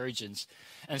with convergence.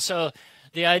 And so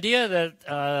the idea that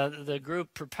the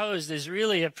group proposed is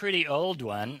really a pretty old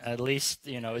one. At least,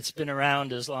 you know, it's been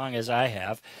around as long as I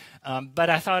have. But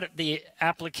I thought the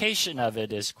application of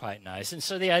it is quite nice. And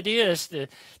so the idea is to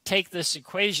take this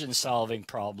equation solving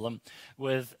problem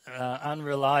with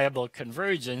unreliable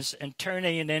convergence and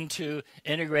turning it into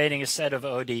integrating a set of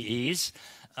ODEs.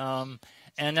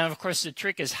 And then, of course, the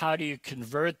trick is how do you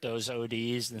convert those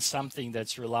ODEs into something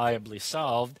that's reliably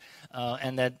solved,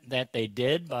 and that they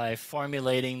did by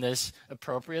formulating this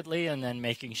appropriately and then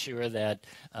making sure that,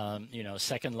 you know,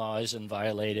 second law isn't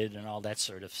violated and all that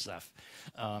sort of stuff.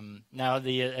 Now,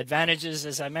 the advantages,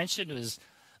 as I mentioned, was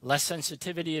less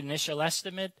sensitivity initial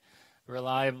estimate,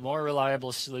 more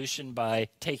reliable solution by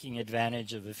taking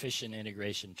advantage of efficient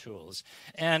integration tools,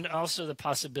 and also the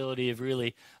possibility of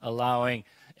really allowing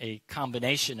a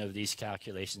combination of these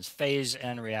calculations, phase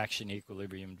and reaction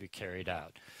equilibrium, to be carried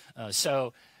out.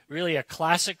 So really a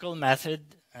classical method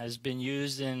has been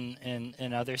used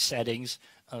in other settings,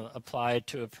 applied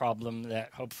to a problem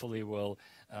that hopefully will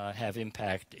have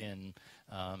impact in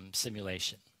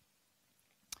simulation.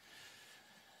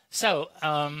 So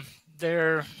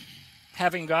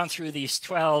having gone through these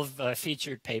 12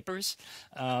 featured papers,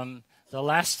 the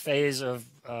last phase of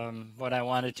what I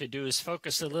wanted to do is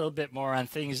focus a little bit more on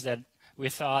things that we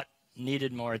thought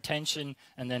needed more attention,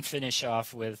 and then finish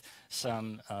off with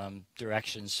some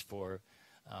directions for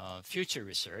future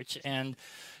research. And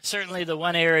certainly the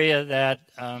one area that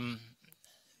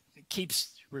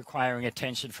keeps requiring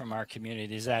attention from our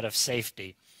community is that of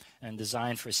safety and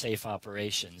design for safe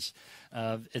operations.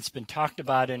 It's been talked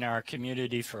about in our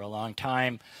community for a long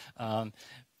time.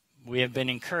 We have been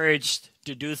encouraged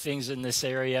to do things in this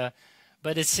area,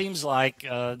 but it seems like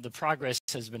the progress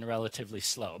has been relatively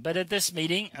slow. But at this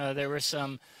meeting, there were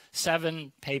some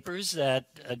 7 papers that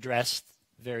addressed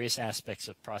various aspects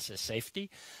of process safety.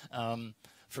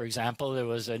 For example, there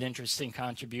was an interesting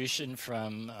contribution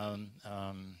from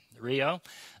Rio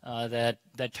that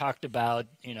talked about,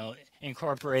 you know,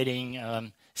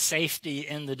 incorporating safety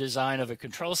in the design of a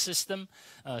control system.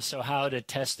 So how to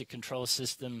test the control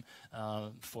system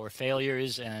for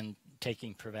failures and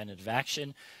taking preventative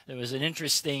action. There was an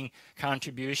interesting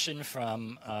contribution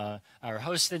from our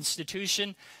host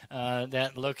institution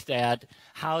that looked at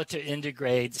how to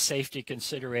integrate safety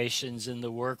considerations in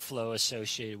the workflow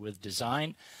associated with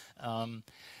design.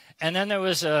 And then there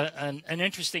was an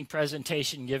interesting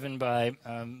presentation given by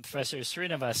Professor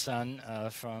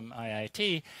Srinivasan from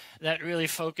IIT that really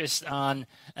focused on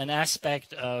an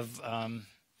aspect of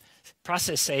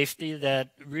process safety that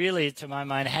really, to my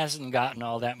mind, hasn't gotten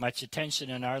all that much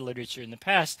attention in our literature in the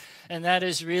past, and that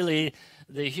is really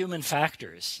the human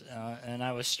factors. And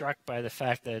I was struck by the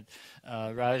fact that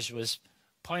Raj was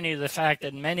pointing to the fact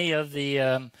that many of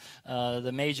the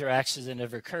major accidents that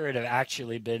have occurred have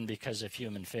actually been because of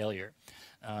human failure.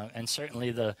 And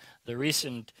certainly the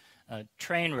recent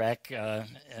train wreck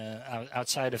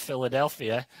outside of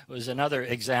Philadelphia was another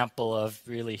example of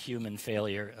really human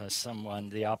failure,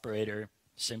 the operator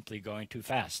simply going too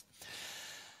fast.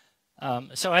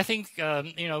 So I think,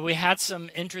 you know, we had some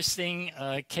interesting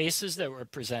cases that were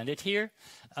presented here.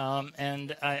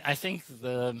 And I think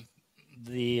the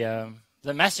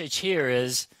message here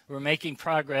is we're making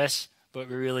progress, but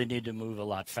we really need to move a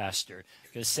lot faster,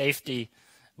 because safety,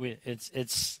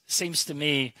 it seems to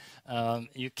me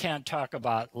you can't talk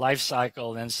about life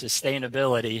cycle and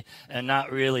sustainability and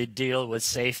not really deal with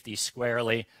safety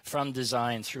squarely from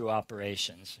design through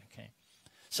operations. Okay,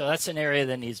 so that's an area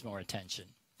that needs more attention.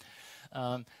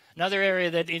 Another area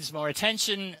that needs more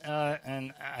attention,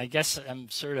 and I guess I'm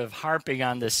sort of harping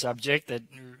on this subject that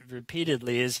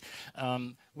repeatedly, is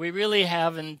we really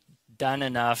haven't done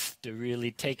enough to really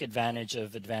take advantage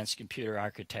of advanced computer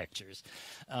architectures.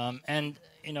 And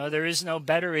you know, there is no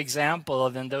better example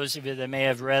than those of you that may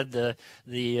have read the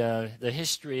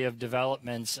history of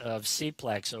developments of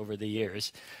CPLEX over the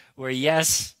years, where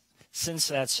yes, since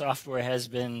that software has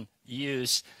been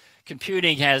used,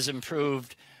 computing has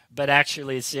improved, but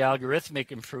actually it's the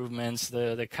algorithmic improvements,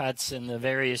 the cuts and the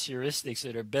various heuristics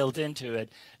that are built into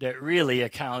it that really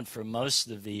account for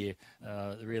most of the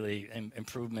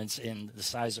improvements in the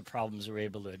size of problems we're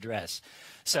able to address.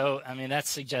 So, I mean, that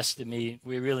suggests to me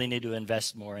we really need to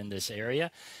invest more in this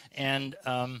area. And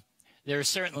there's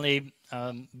certainly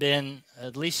been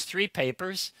at least 3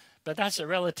 papers, but that's a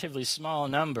relatively small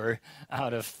number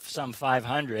out of some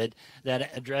 500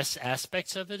 that address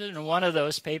aspects of it. And one of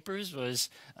those papers was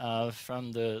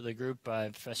from the group by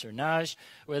Professor Naj,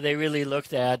 where they really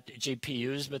looked at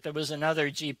GPUs, but there was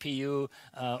another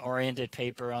GPU-oriented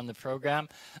paper on the program.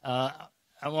 I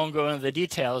won't go into the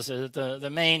details. The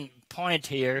main point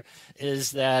here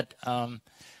is that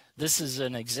this is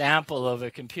an example of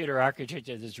a computer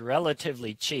architecture that's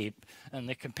relatively cheap. And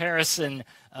the comparison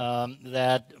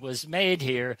that was made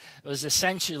here was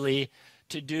essentially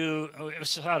to do, I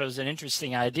thought it was an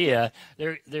interesting idea.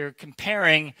 They're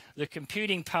comparing the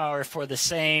computing power for the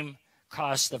same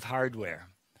cost of hardware.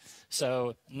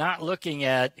 So not looking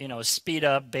at, speed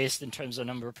up based in terms of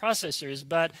number of processors,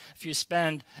 but if you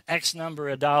spend X number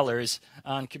of dollars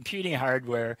on computing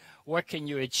hardware, what can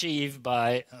you achieve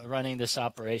by running this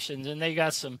operation? And they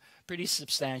got some pretty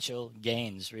substantial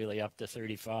gains, really up to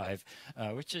 35,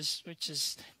 which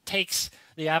takes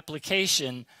the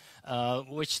application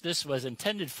which this was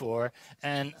intended for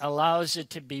and allows it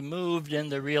to be moved in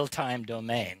the real-time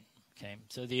domain. Okay,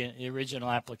 so the original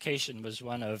application was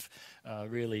one of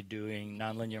really doing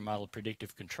nonlinear model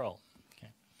predictive control.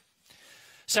 Okay.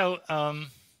 So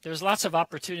there's lots of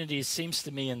opportunities, seems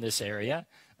to me, in this area.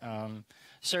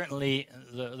 Certainly,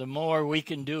 the more we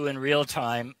can do in real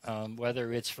time,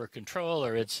 whether it's for control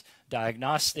or it's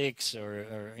diagnostics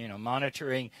or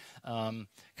monitoring,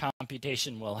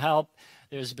 computation will help.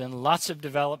 There's been lots of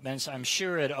developments, I'm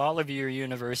sure, at all of your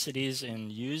universities in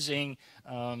using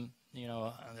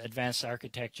advanced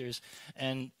architectures.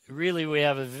 And really, we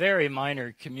have a very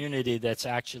minor community that's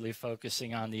actually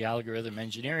focusing on the algorithm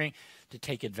engineering to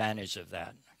take advantage of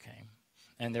that. Okay.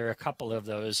 And there are a couple of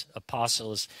those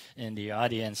apostles in the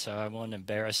audience, so I won't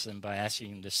embarrass them by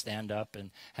asking them to stand up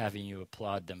and having you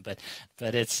applaud them. But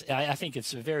I think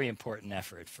it's a very important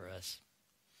effort for us.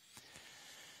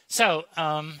 So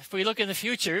if we look in the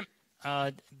future,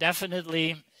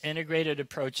 definitely integrated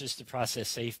approaches to process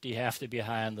safety have to be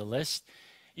high on the list.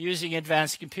 Using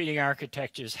advanced computing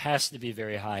architectures has to be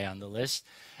very high on the list.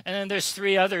 And then there's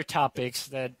 3 other topics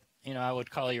that I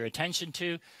would call your attention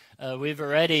to. We've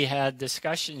already had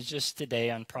discussions just today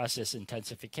on process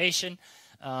intensification,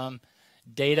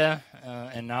 data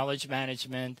and knowledge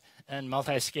management, and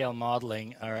multi-scale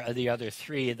modeling are the other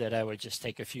 3 that I would just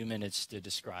take a few minutes to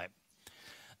describe.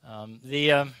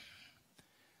 The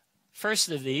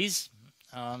first of these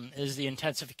is the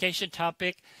intensification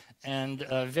topic, and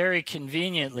very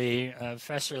conveniently,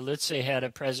 Professor Lutze had a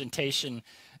presentation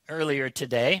earlier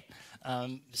today.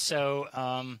 So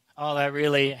all I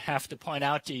really have to point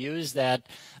out to you is that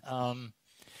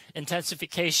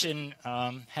intensification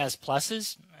has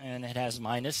pluses and it has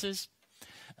minuses.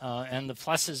 And the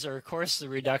pluses are, of course, the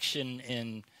reduction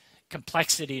in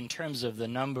complexity in terms of the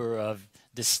number of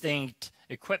distinct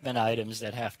equipment items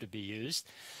that have to be used.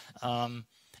 And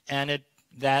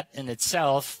that in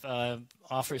itself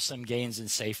offers some gains in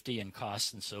safety and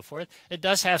cost and so forth. It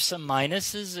does have some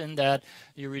minuses in that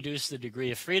you reduce the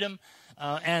degree of freedom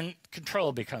and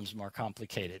control becomes more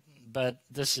complicated. But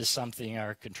this is something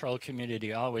our control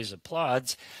community always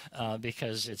applauds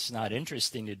because it's not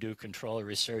interesting to do control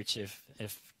research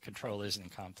if control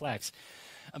isn't complex.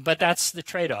 But that's the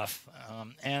trade-off.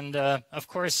 Of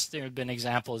course, there have been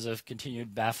examples of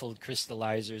continued baffled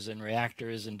crystallizers and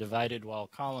reactors and divided wall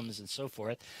columns and so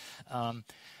forth.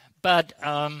 But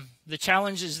the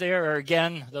challenges there are,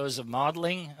 again, those of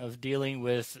modeling, of dealing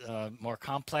with more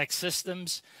complex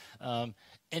systems.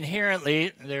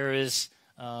 Inherently, there is,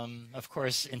 of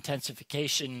course,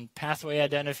 intensification, pathway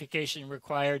identification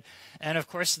required. And, of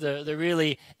course, the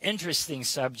really interesting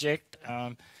subject,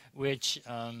 which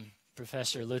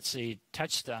Professor Lutze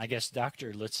touched on, I guess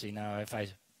Dr. Lutze now, if I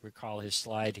recall his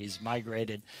slide, he's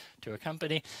migrated to a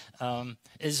company,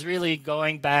 is really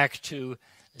going back to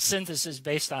synthesis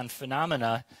based on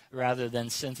phenomena rather than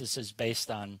synthesis based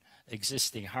on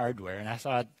existing hardware. And I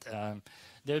thought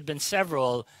there have been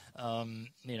several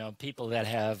people that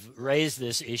have raised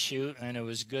this issue, and it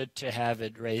was good to have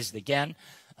it raised again.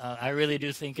 I really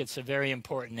do think it's a very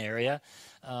important area.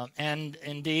 And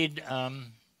indeed,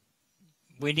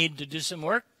 we need to do some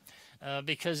work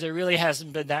because there really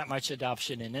hasn't been that much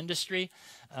adoption in industry.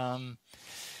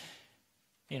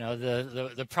 you know,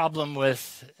 the problem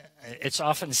with, it's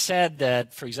often said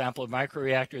that, for example,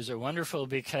 microreactors are wonderful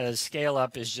because scale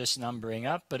up is just numbering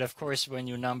up. But of course, when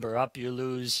you number up, you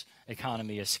lose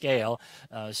economy of scale.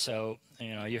 So,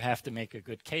 you know, you have to make a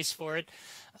good case for it.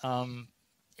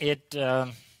 It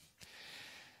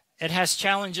has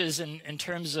challenges in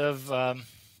terms of,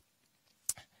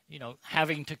 you know,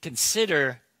 having to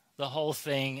consider the whole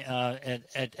thing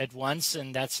at once,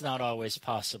 and that's not always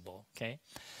possible. Okay.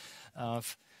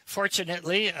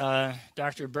 Fortunately,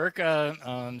 Dr.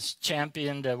 Burka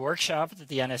championed a workshop that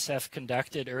the NSF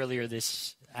conducted earlier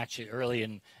early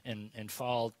in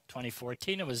fall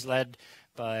 2014. It was led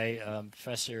by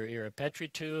Professor Ira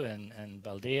Petritu and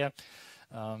Baldia.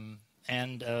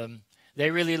 They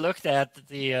really looked at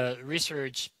the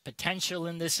research potential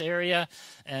in this area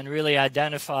and really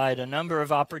identified a number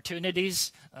of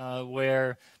opportunities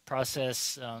where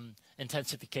process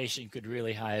intensification could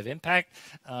really have impact.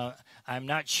 I'm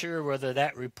not sure whether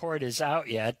that report is out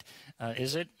yet,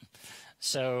 is it?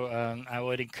 So I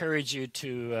would encourage you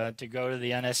to go to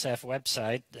the NSF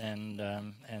website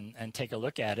and take a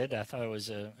look at it. I thought it was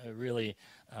a really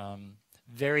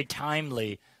very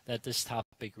timely that this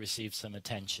topic received some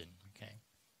attention. Okay,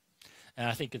 and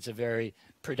I think it's a very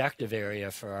productive area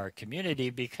for our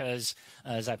community because,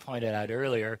 as I pointed out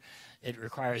earlier, it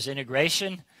requires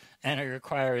integration and it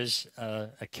requires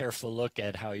a careful look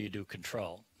at how you do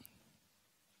control.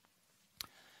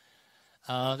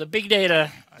 The big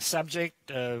data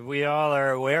subject we all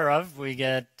are aware of. We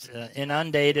get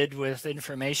inundated with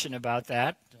information about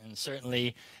that, and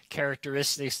certainly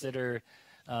characteristics that are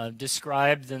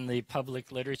described in the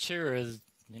public literature as,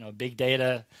 you know, big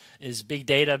data is big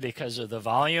data because of the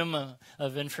volume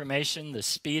of information, the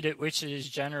speed at which it is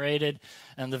generated,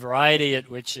 and the variety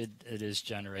at which it is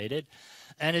generated.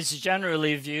 And it's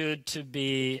generally viewed to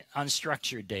be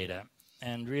unstructured data.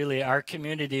 And really, our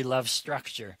community loves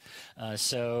structure.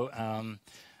 So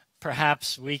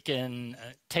perhaps we can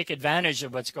take advantage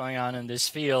of what's going on in this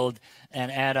field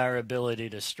and add our ability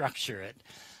to structure it.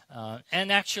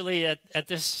 And actually, at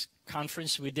this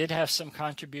conference, we did have some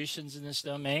contributions in this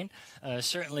domain.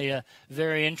 Certainly a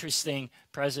very interesting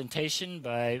presentation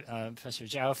by Professor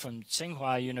Zhao from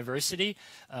Tsinghua University,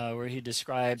 where he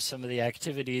described some of the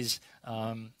activities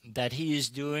that he is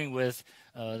doing with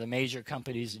the major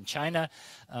companies in China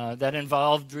that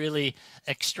involved really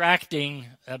extracting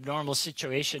abnormal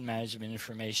situation management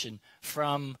information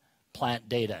from plant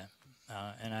data.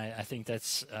 And I think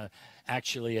that's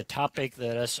actually a topic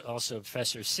that also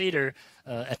Professor Cedar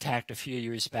attacked a few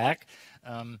years back.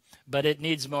 But it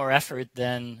needs more effort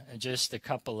than just a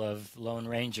couple of Lone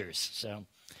Rangers. So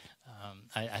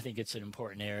I think it's an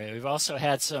important area. We've also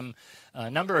had some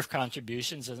number of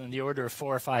contributions in the order of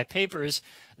 4 or 5 papers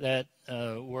that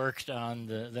worked on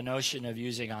the notion of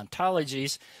using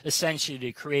ontologies essentially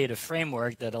to create a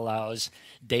framework that allows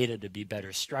data to be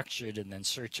better structured and then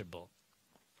searchable.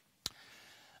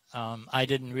 I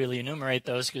didn't really enumerate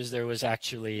those because there was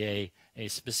actually a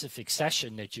specific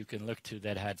session that you can look to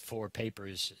that had 4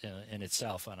 papers in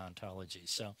itself on ontology.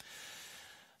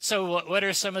 So what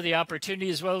are some of the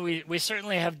opportunities? Well, we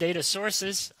certainly have data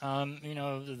sources. You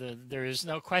know, there is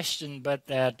no question but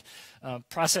that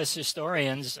process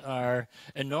historians are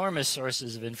enormous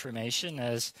sources of information.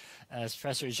 As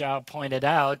Professor Zhao pointed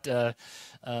out, a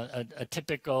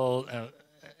typical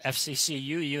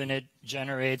FCCU unit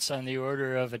generates on the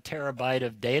order of 1 terabyte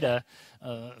of data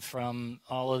from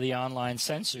all of the online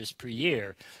sensors per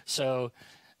year. So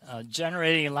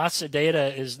generating lots of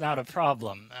data is not a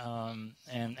problem,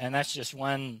 and that's just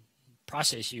one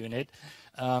process unit.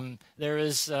 There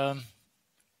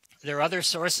are other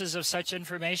sources of such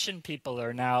information. People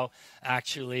are now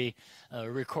actually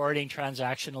recording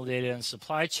transactional data in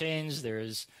supply chains.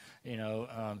 There's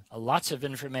lots of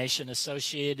information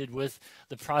associated with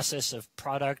the process of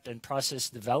product and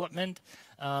process development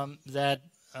that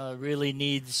really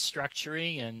needs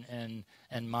structuring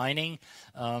and mining.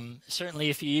 Certainly,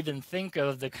 if you even think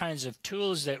of the kinds of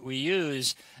tools that we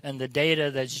use and the data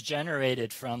that's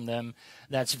generated from them,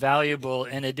 that's valuable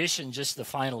in addition just the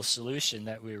final solution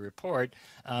that we report,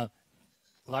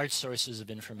 large sources of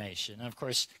information. And of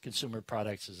course, consumer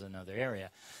products is another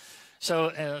area.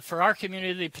 So for our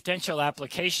community, potential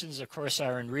applications, of course,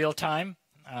 are in real time.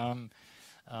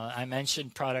 I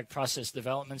mentioned product process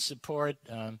development support.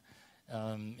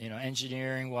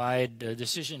 Engineering-wide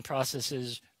decision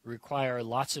processes require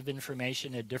lots of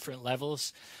information at different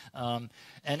levels. And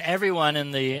everyone in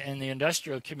the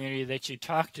industrial community that you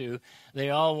talk to,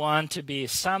 they all want to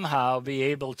somehow be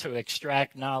able to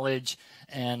extract knowledge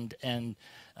and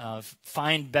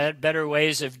find better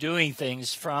ways of doing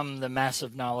things from the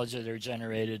massive knowledge that are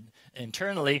generated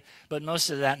internally, but most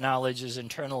of that knowledge is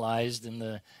internalized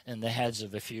in the heads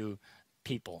of a few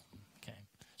people. Okay,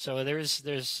 so there's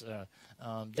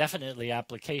definitely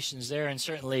applications there, and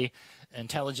certainly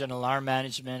intelligent alarm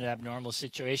management, abnormal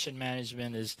situation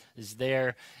management is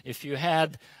there. If you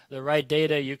had the right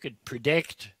data, you could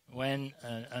predict when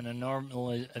an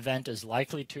abnormal event is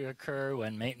likely to occur,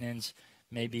 when maintenance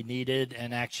may be needed,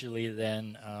 and actually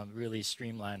then really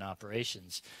streamline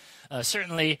operations.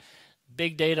 Certainly,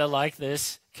 big data like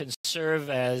this can serve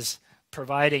as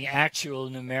providing actual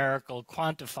numerical,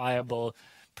 quantifiable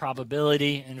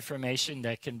probability information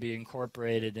that can be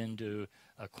incorporated into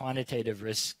a quantitative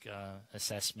risk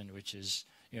assessment, which is,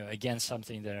 again,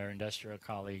 something that our industrial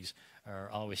colleagues are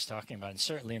always talking about, and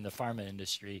certainly in the pharma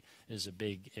industry is a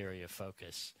big area of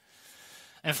focus.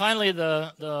 And finally,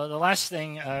 the last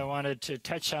thing I wanted to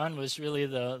touch on was really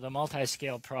the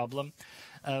multi-scale problem.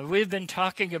 We've been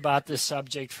talking about this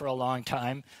subject for a long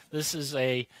time. This is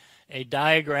a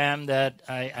diagram that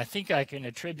I think I can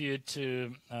attribute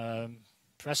to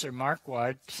Professor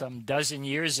Marquardt some dozen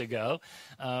years ago,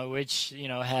 which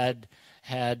had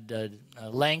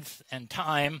length and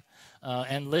time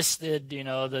and listed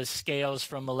the scales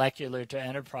from molecular to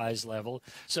enterprise level.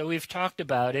 So we've talked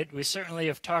about it. We certainly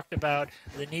have talked about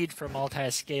the need for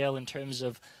multi-scale in terms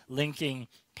of linking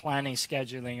planning,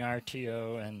 scheduling,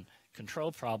 RTO, and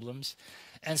control problems.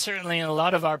 And certainly in a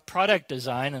lot of our product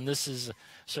design, and this is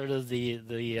sort of the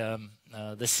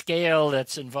scale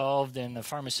that's involved in a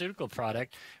pharmaceutical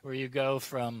product, where you go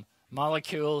from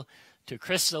molecule to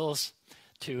crystals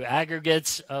to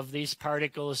aggregates of these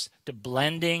particles to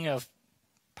blending of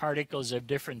particles of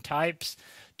different types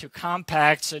to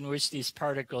compacts in which these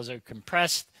particles are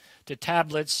compressed to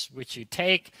tablets which you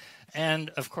take.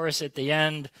 And of course, at the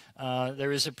end,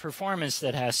 there is a performance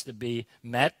that has to be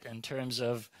met in terms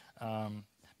of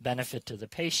benefit to the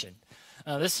patient.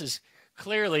 This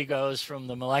clearly goes from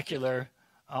the molecular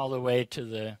all the way to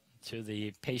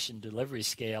the patient delivery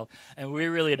scale, and we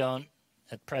really don't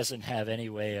at present have any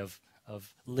way of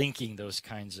linking those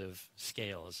kinds of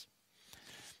scales.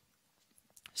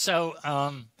 So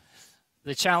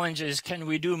the challenge is, can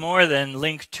we do more than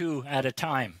link two at a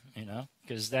time?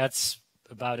 Because that's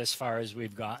about as far as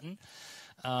we've gotten.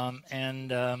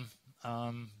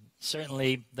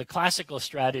 Certainly the classical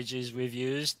strategies we've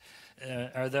used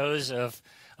are those of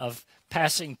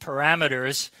passing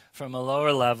parameters from a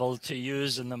lower level to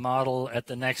use in the model at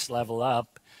the next level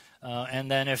up.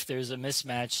 And then if there's a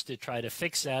mismatch, to try to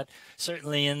fix that.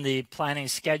 Certainly in the planning,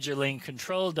 scheduling,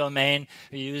 control domain,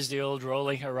 we use the old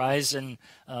rolling horizon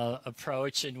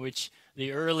approach, in which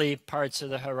the early parts of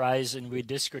the horizon we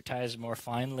discretize more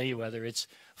finely, whether it's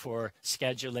for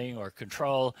scheduling or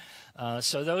control.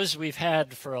 So those we've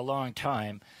had for a long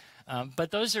time. But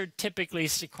those are typically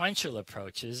sequential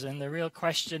approaches, and the real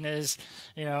question is,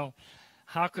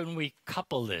 how can we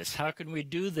couple this? How can we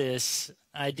do this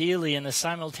ideally in a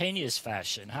simultaneous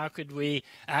fashion? How could we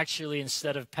actually,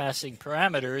 instead of passing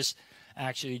parameters,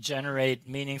 actually generate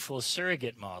meaningful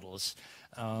surrogate models?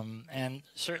 And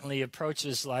certainly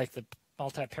approaches like the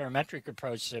multi-parametric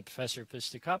approach that Professor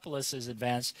Pistakopoulos has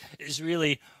advanced is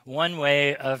really one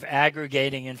way of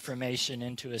aggregating information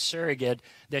into a surrogate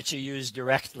that you use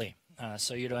directly.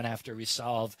 So you don't have to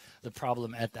resolve the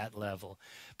problem at that level.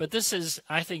 But this is,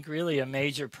 I think, really a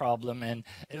major problem. And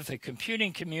if a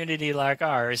computing community like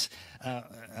ours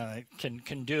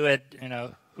can do it,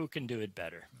 who can do it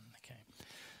better? Okay.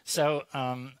 So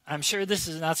I'm sure this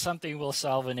is not something we'll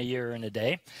solve in a year or in a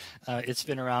day. It's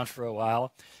been around for a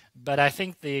while. But I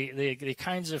think the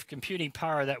kinds of computing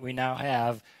power that we now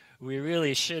have, we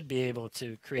really should be able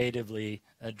to creatively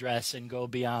address and go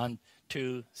beyond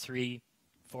 2, 3,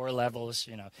 4 levels,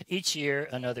 each year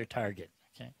another target.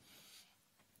 Okay.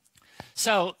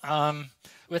 So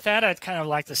with that, I'd kind of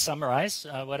like to summarize.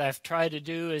 What I've tried to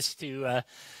do is to,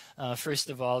 first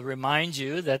of all, remind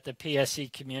you that the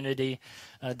PSE community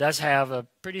does have a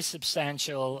pretty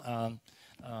substantial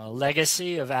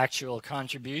legacy of actual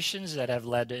contributions that have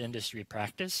led to industry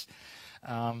practice.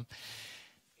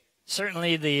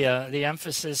 Certainly the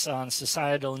emphasis on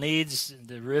societal needs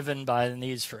driven by the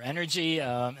needs for energy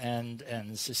and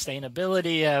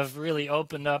sustainability have really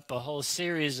opened up a whole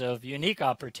series of unique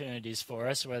opportunities for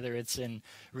us, whether it's in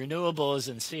renewables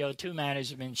and CO2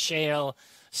 management, shale,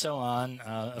 so on.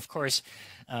 Of course,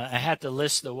 I had to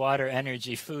list the water,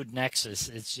 energy, food nexus.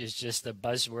 It's just a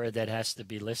buzzword that has to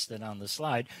be listed on the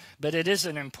slide. But it is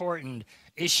an important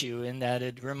issue in that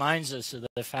it reminds us of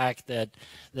the fact that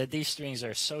these strings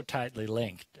are so tightly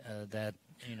linked that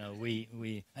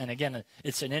we and again,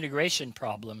 it's an integration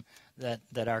problem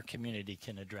that our community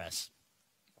can address.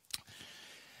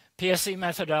 PSE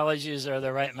methodologies are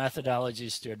the right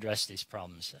methodologies to address these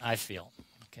problems, I feel.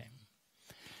 Okay.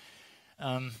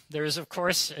 There is, of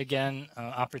course, again,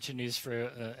 opportunities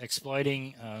for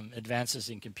exploiting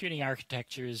advances in computing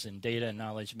architectures and data and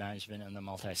knowledge management and the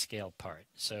multi-scale part.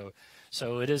 So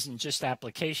it isn't just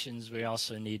applications, we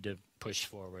also need to push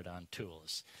forward on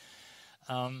tools.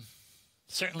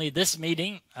 Certainly this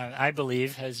meeting, I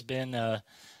believe, has been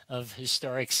of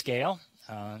historic scale.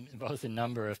 Both the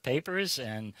number of papers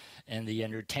and the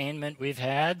entertainment we've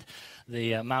had,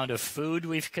 the amount of food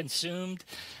we've consumed,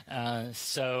 and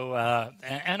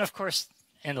of course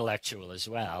intellectual as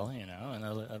well, you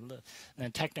know, and the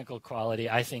technical quality,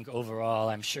 I think overall,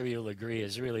 I'm sure you'll agree,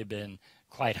 has really been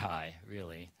quite high,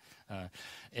 really.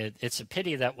 It's a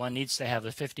pity that one needs to have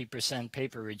a 50%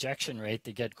 paper rejection rate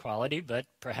to get quality, but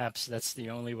perhaps that's the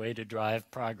only way to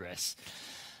drive progress.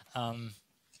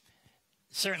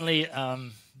 Certainly,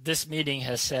 this meeting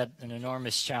has set an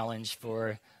enormous challenge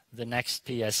for the next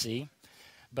PSE.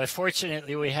 But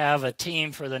fortunately, we have a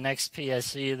team for the next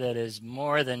PSE that is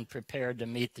more than prepared to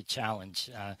meet the challenge.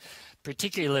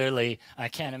 Particularly, I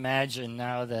can't imagine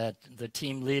now that the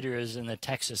team leader is in the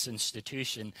Texas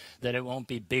institution that it won't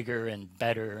be bigger and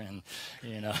better and,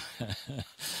 you know,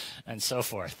 and so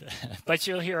forth. But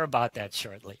you'll hear about that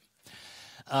shortly.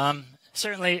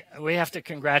 Certainly, we have to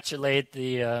congratulate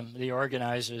the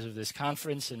organizers of this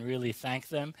conference and really thank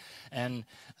them. And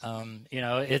you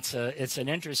know, it's an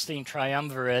interesting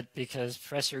triumvirate because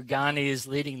Professor Ghani is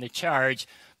leading the charge,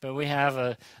 but we have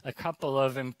a couple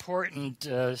of important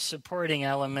supporting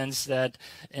elements that,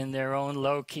 in their own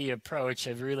low-key approach,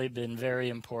 have really been very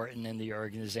important in the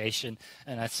organization.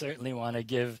 And I certainly want to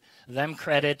give them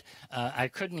credit. I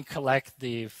couldn't collect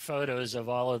the photos of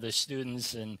all of the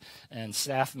students and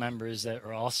staff members that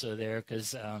were also there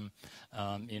because,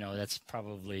 you know, that's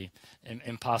probably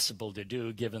impossible to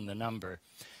do given the number.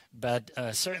 But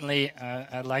certainly,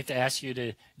 I'd like to ask you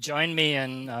to join me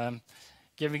in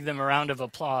giving them a round of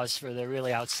applause for their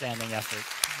really outstanding effort.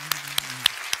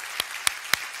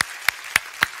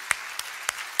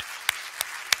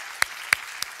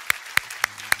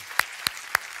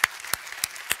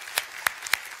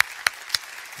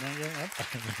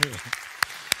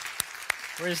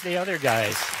 Where's the other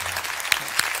guys?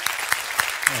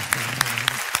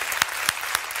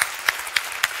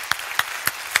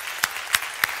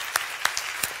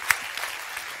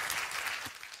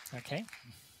 Okay.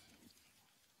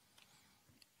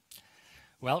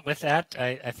 Well, with that,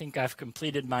 I think I've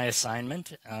completed my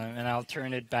assignment, and I'll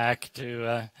turn it back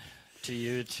to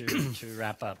you to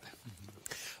wrap up.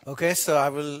 Okay, so I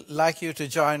would like you to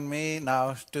join me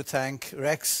now to thank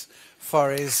Rex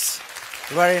for his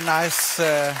very nice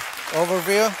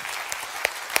overview.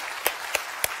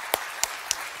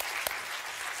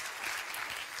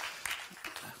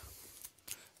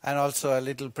 And also a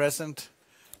little present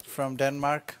from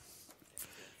Denmark.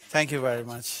 Thank you very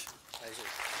much.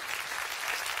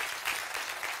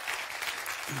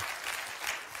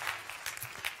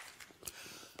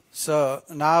 So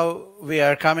now we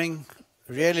are coming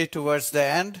really towards the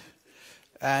end,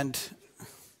 and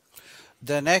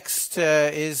the next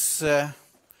is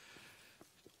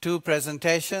two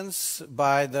presentations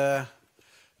by the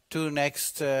two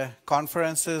next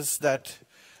conferences that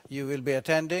you will be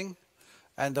attending.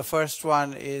 And the first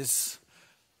one is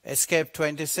Escape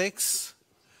 26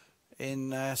 in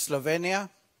Slovenia,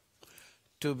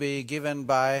 to be given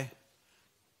by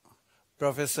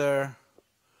Professor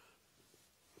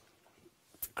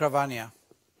Kravania.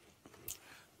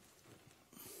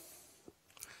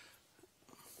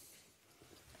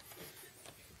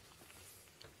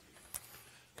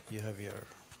 You have your...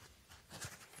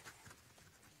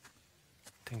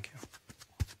 Thank you.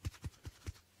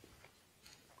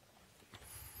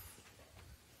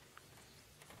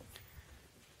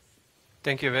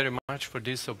 Thank you very much for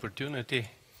this opportunity.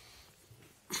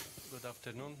 Good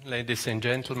afternoon, ladies and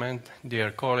gentlemen,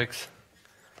 dear colleagues.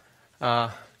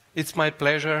 It's my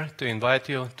pleasure to invite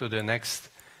you to the next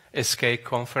ESCAPE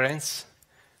conference,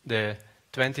 the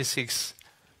 26th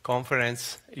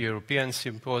conference, European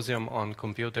Symposium on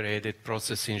Computer-Aided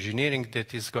Process Engineering,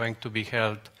 that is going to be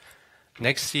held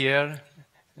next year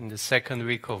in the second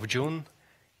week of June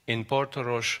in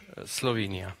Portorož,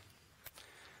 Slovenia.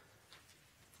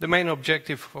 The main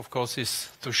objective, of course, is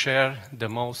to share the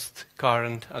most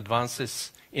current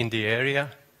advances in the area,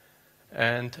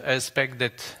 and I expect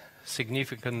that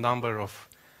significant number of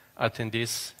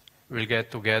attendees will get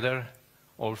together,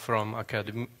 all from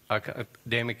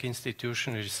academic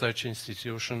institution, research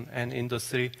institution, and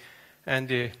industry. And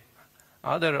the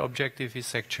other objective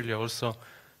is actually also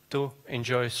to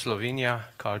enjoy Slovenia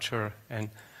culture and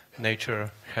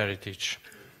nature heritage.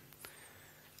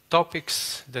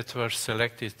 topics that were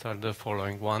selected are the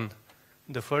following one.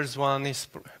 The first one is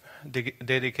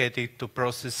dedicated to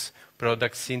process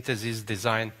product synthesis,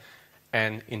 design,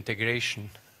 and integration.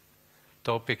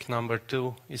 Topic number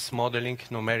 2 is modeling,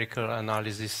 numerical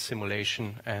analysis,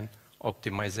 simulation, and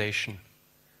optimization.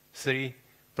 3,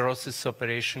 process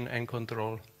operation and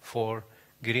control. 4,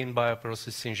 green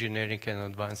bioprocess engineering and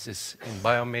advances in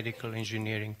biomedical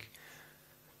engineering.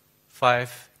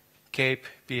 5, CAPE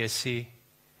PSE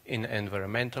in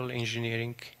environmental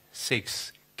engineering.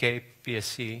 6, CAPE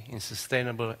PSE in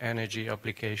sustainable energy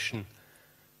application.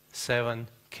 7,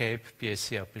 CAPE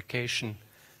PSE application.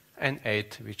 And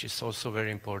 8, which is also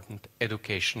very important,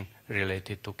 education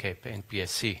related to CAPE and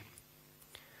PSE.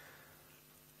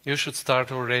 You should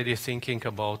start already thinking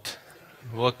about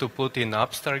what to put in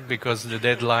abstract, because the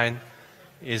deadline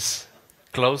is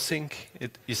closing,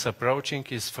 it is approaching,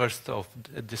 is 1st of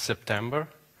September.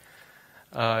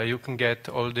 You can get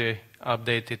all the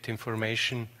updated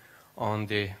information on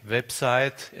the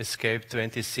website, Escape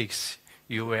 26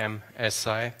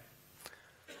 UMSI.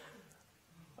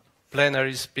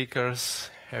 Plenary speakers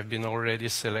have been already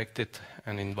selected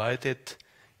and invited.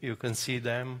 You can see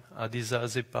them: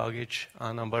 Adizazi Pagic,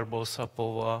 Anna Barbosa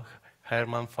Pova,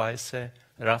 Herman Faise,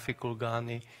 Rafi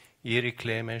Kulgani, Iri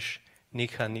Klemes,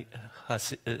 Nick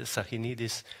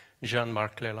Sahinidis,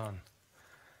 Jean-Marc Leland.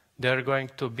 There are going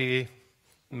to be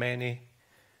many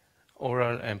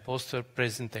oral and poster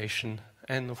presentations,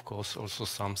 and of course also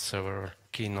some several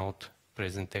keynote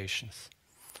presentations.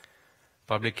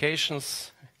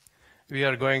 Publications, we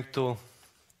are going to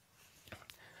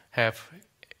have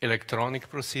electronic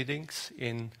proceedings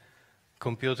in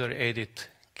computer-aided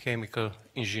chemical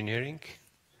engineering,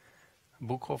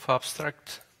 book of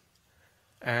abstract,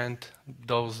 and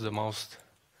those the most,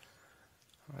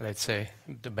 let's say,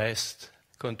 the best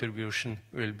contribution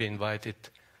will be invited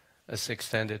as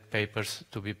extended papers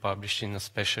to be published in a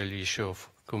special issue of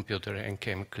Computer and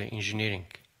Chemical Engineering.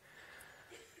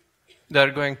 There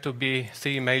are going to be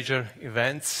 3 major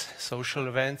events, social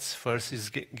events. First is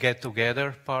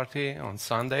get-together party on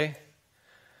Sunday.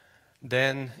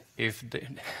 Then, if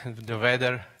the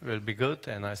weather will be good,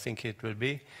 and I think it will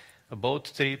be, a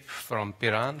boat trip from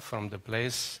Piran, from the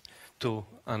place, to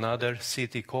another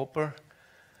city, Koper.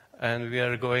 And we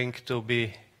are going to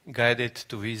be guided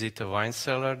to visit a wine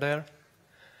cellar there.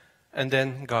 And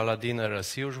then gala dinner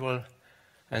as usual.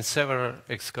 And several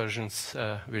excursions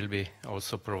will be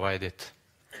also provided.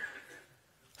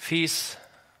 Fees,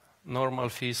 normal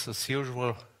fees as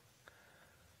usual.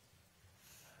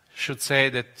 Should say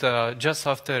that just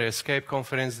after Escape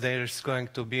conference there is going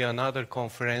to be another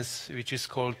conference which is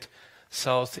called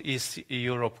Southeast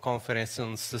Europe Conference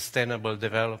on Sustainable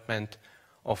Development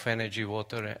of Energy,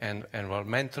 Water and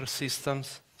Environmental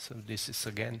Systems. So this is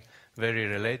again very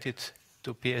related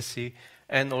to PSE,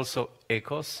 and also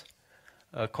ECOS,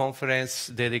 a conference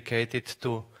dedicated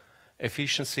to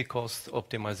efficiency, cost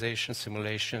optimization,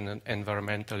 simulation, and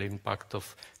environmental impact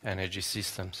of energy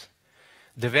systems.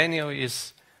 The venue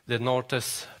is the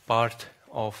northeast part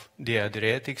of the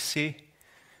Adriatic Sea.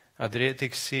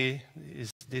 Adriatic Sea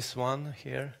is this one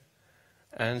here,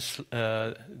 and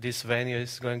this venue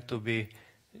is going to be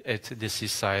at the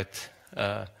seaside,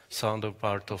 southern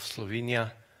part of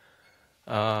Slovenia.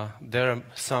 There are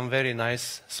some very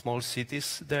nice small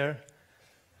cities there.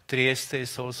 Trieste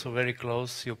is also very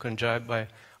close. You can drive by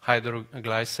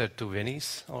hydroglider to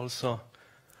Venice also.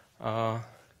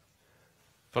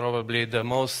 Probably the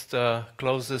most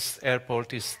closest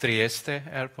airport is Trieste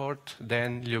airport,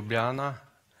 then Ljubljana,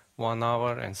 1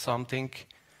 hour and something.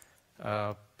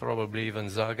 Probably even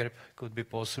Zagreb could be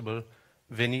possible.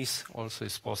 Venice also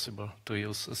is possible to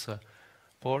use as a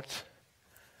port.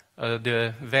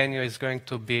 The venue is going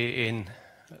to be in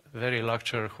very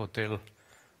luxury hotel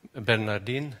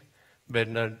Bernardin.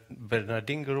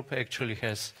 Bernardin Group actually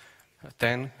has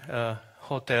 10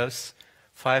 hotels,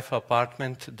 5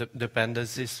 apartment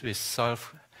dependencies with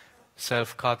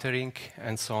self-catering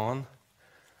and so on.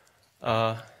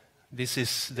 This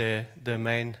is the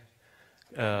main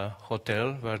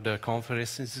hotel where the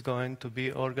conference is going to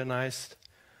be organized.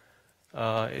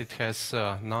 It has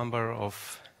a number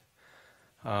of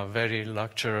very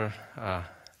luxury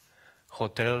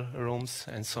hotel rooms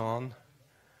and so on,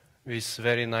 with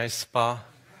very nice spa.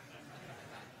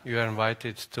 You are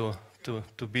invited to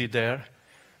be there.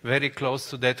 Very close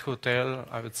to that hotel,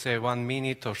 I would say 1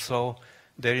 minute or so,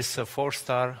 there is a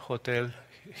 4-star hotel,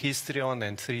 Histrion,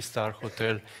 and 3-star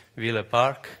hotel, Ville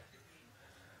Park.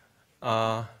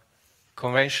 Let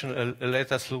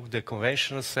us look at the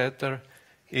conventional center.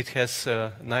 It has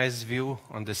a nice view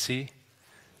on the sea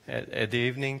at the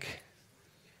evening.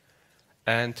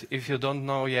 And if you don't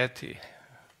know yet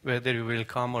whether you will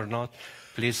come or not,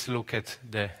 please look at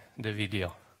the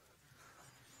video.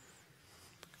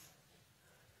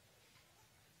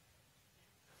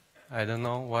 I don't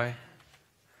know why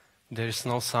there is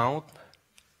no sound.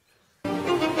 Okay.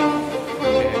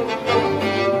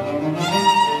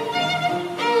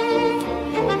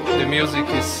 The music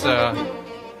is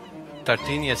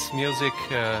Tartinius music,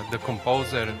 the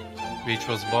composer which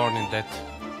was born in that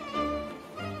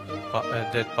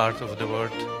part of the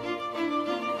world.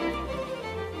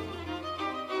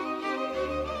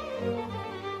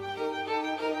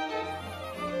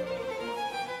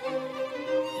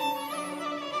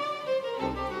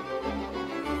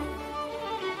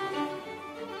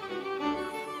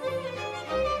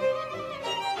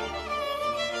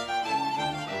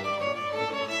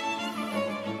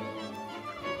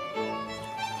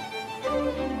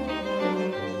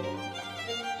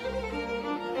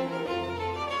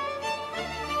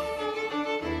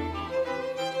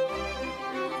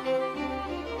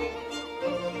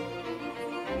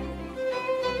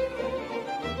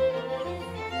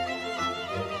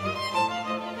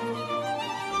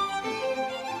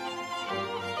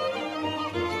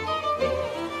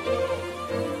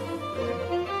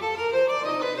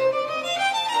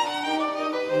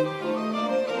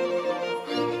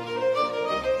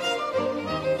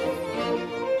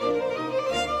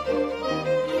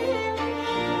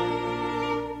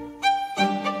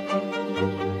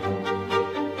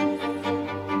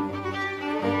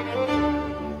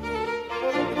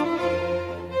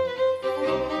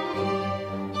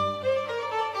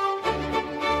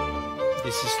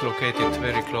 This is located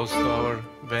very close to our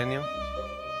venue.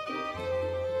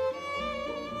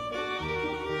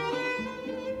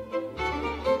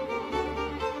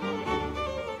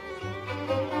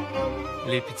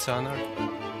 Lipizzaner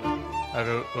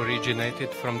are originated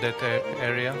from that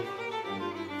area,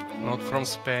 not from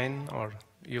Spain or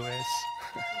US.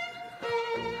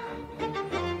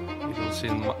 It was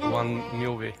in one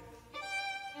movie,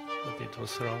 but it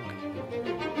was wrong.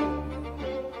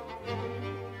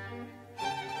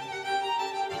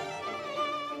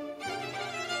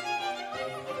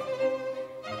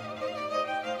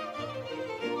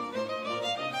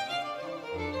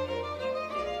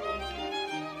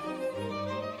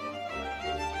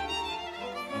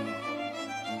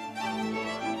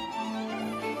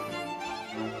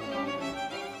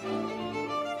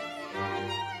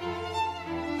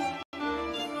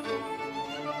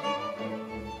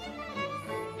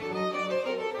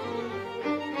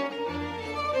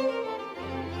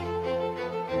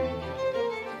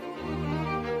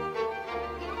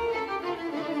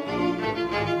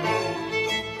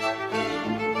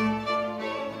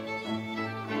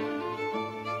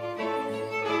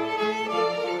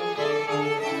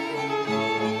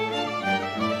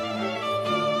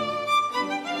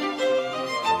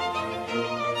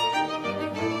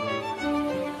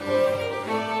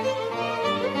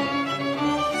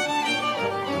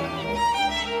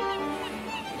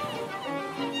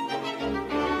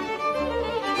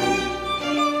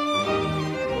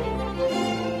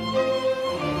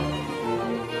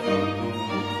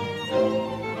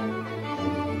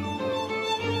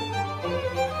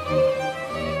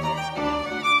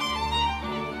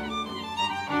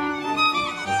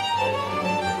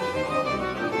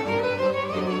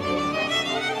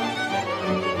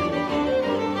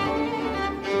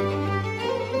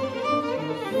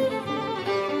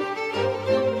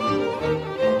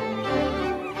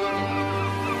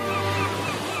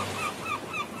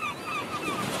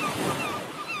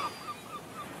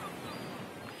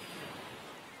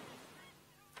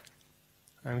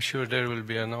 I'm sure there will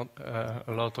be a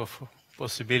lot of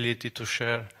possibility to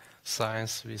share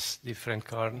science with different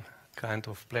kind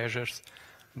of pleasures.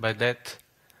 By that,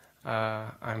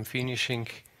 I'm finishing.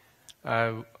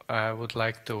 I would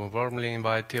like to warmly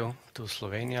invite you to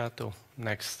Slovenia to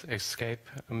next Escape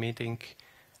meeting,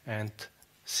 and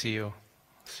see you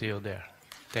there.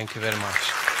 Thank you very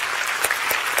much.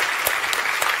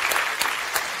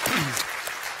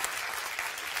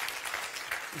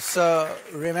 So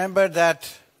remember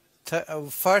that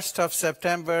 1st of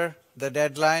September, the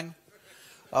deadline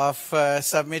of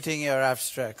submitting your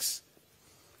abstracts.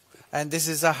 And this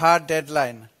is a hard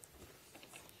deadline.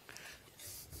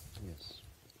 Yes.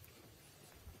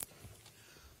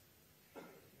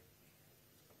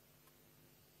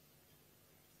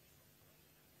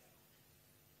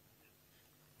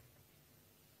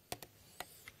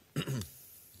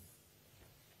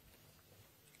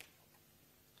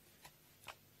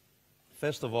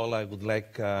 First of all, I would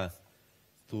like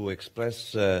to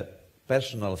express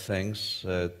personal thanks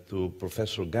to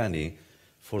Professor Gani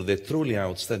for the truly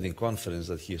outstanding conference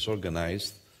that he has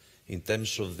organized in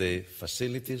terms of the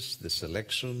facilities, the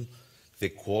selection, the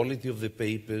quality of the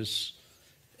papers,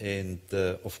 and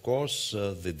of course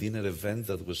the dinner event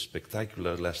that was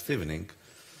spectacular last evening,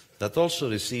 that also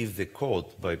received the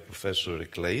quote by Professor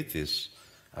Reklaitis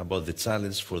about the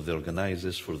challenge for the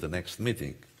organizers for the next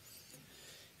meeting.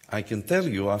 I can tell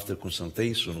you, after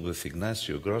consultation with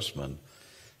Ignacio Grossman,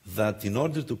 that in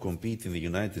order to compete in the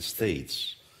United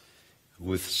States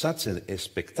with such a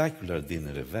spectacular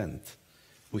dinner event,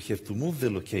 we have to move the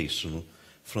location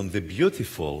from the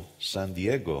beautiful San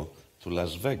Diego to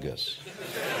Las Vegas.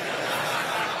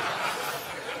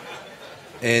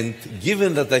 And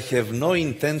given that I have no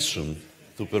intention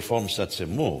to perform such a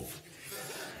move,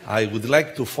 I would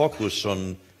like to focus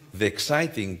on the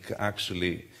exciting,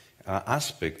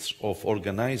 aspects of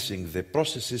organizing the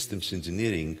Process Systems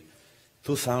Engineering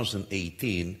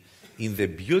 2018 in the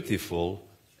beautiful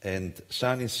and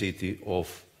sunny city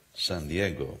of San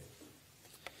Diego.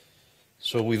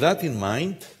 So with that in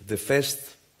mind, the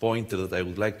first point that I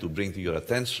would like to bring to your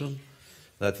attention,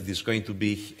 that it is going to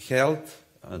be held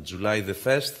July the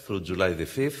 1st through July the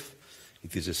 5th.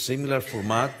 It is a similar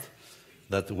format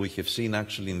that we have seen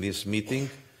actually in this meeting,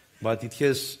 but it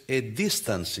has a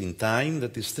distance in time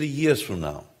that is 3 years from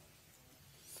now.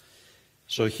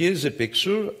 So here's a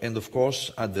picture, and of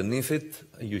course underneath it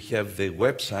you have the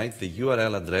website, the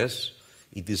URL address.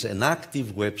 It is an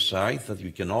active website that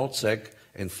you can all check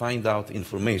and find out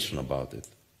information about it.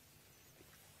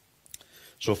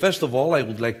 So first of all, I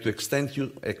would like to extend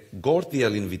you a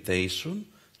cordial invitation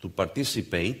to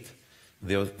participate.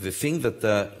 The thing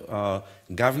that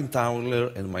Gavin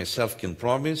Towler and myself can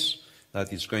promise,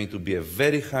 that it's going to be a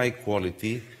very high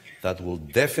quality that will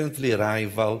definitely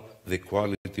rival the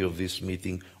quality of this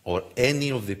meeting or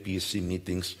any of the PSE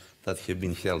meetings that have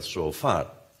been held so far.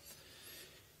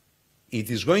 It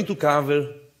is going to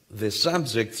cover the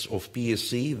subjects of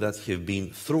PSE that have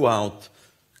been throughout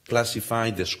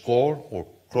classified as core or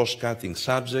cross-cutting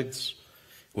subjects.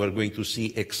 We're going to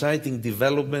see exciting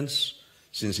developments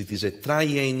since it is a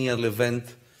triennial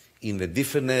event in the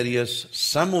different areas.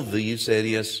 Some of these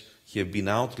areas have been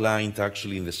outlined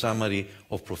actually in the summary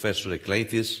of Professor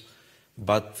Reklaitis,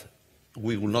 but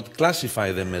we will not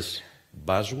classify them as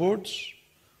buzzwords.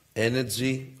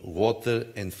 Energy, water,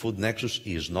 and food nexus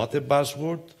is not a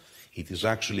buzzword. It is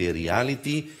actually a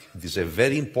reality. It is a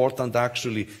very important,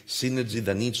 actually, synergy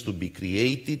that needs to be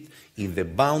created in the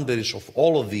boundaries of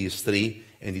all of these three,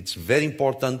 and it's very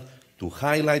important to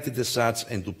highlight it as such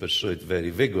and to pursue it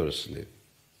very vigorously.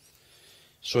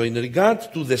 So in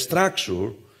regard to the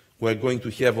structure, we're going to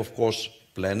have, of course,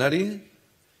 plenary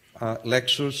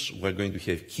lectures. We're going to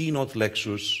have keynote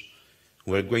lectures.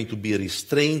 We're going to be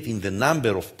restrained in the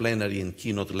number of plenary and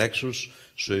keynote lectures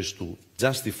so as to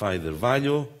justify their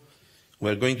value.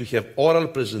 We're going to have oral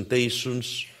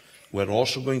presentations. We're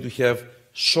also going to have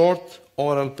short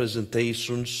oral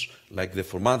presentations, like the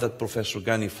format that Professor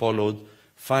Gani followed,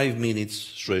 5 minutes,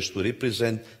 so as to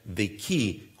represent the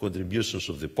key contributions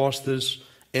of the posters.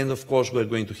 And of course, we're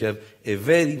going to have a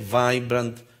very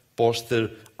vibrant poster,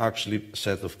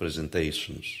 set of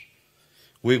presentations.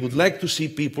 We would like to see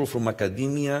people from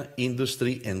academia,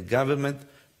 industry, and government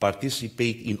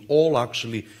participate in all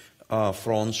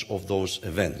fronts of those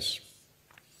events.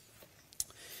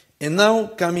 And now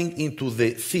coming into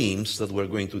the themes that we're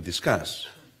going to discuss.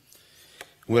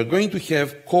 We're going to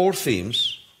have core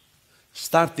themes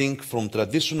starting from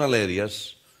traditional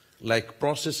areas like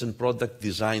process and product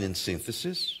design and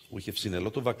synthesis. We have seen a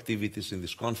lot of activities in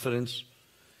this conference.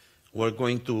 We're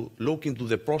going to look into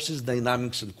the process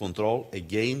dynamics and control.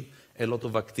 Again, a lot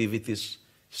of activities.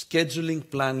 Scheduling,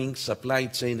 planning, supply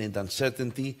chain and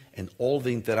uncertainty, and all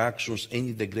the interactions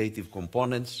and integrative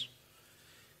components.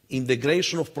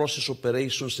 Integration of process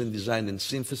operations and design and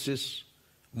synthesis.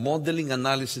 Modeling,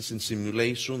 analysis and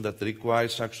simulation that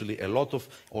requires a lot of,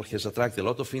 or has attracted a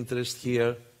lot of interest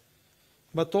here,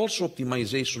 but also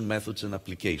optimization methods and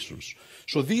applications.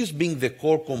 So these being the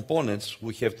core components,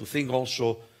 we have to think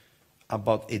also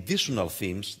about additional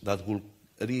themes that will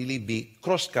really be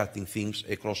cross-cutting themes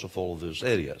across all of those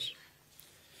areas.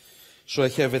 So I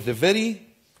have at the very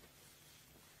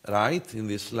right in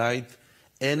this slide,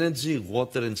 energy,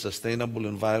 water and sustainable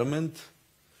environment.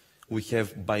 We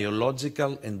have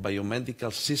biological and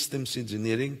biomedical systems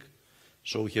engineering.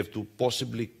 So we have to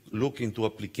possibly look into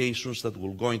applications that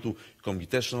will go into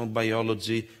computational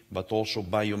biology, but also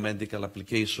biomedical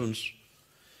applications.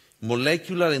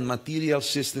 Molecular and material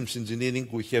systems engineering,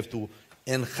 we have to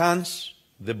enhance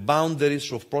the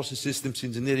boundaries of process systems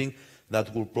engineering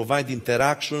that will provide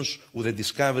interactions with the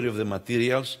discovery of the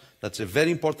materials. That's a very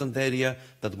important area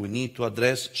that we need to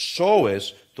address so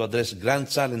as to address grand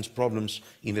challenge problems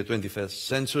in the 21st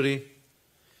century.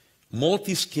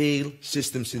 Multi-scale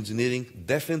systems engineering,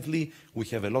 definitely we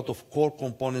have a lot of core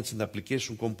components and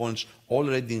application components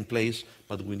already in place,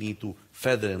 but we need to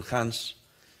further enhance.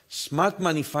 Smart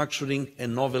manufacturing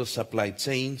and novel supply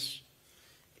chains.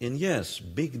 And yes,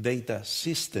 big data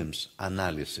systems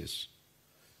analysis.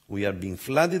 We are being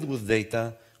flooded with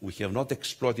data, we have not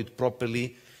exploited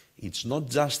properly. It's not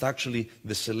just actually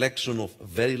the selection of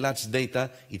very large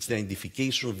data, it's the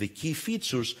identification of the key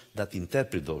features that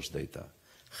interpret those data.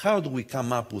 How do we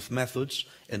come up with methods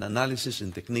and analysis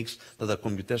and techniques that are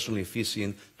computationally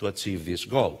efficient to achieve this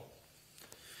goal?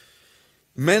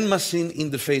 Man-machine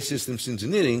interface systems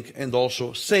engineering and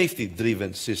also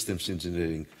safety-driven systems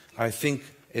engineering. I think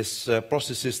as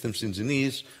process systems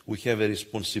engineers, we have a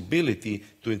responsibility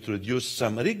to introduce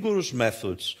some rigorous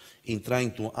methods in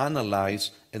trying to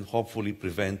analyze and hopefully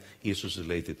prevent issues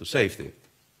related to safety.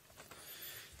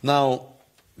 Now,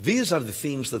 these are the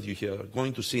themes that you are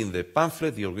going to see in the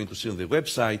pamphlet, you're going to see on the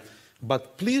website,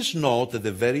 but please note at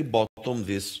the very bottom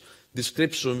these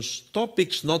descriptions,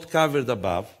 topics not covered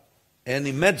above, and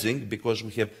emerging, because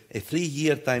we have a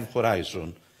 3-year time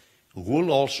horizon,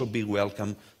 will also be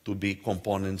welcome to be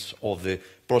components of the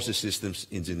Process Systems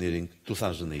Engineering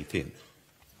 2018.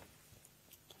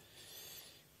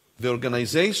 The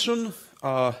organization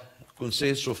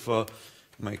consists of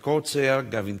my co-chair,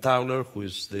 Gavin Towler, who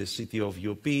is the CTO of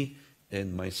UOP,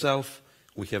 and myself.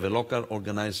 We have a local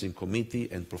organizing committee,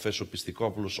 and Professor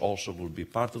Pistikopoulos also will be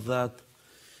part of that.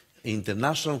 An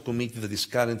international committee that is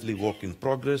currently work in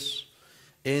progress.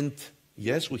 And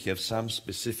yes, we have some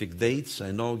specific dates. I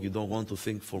know you don't want to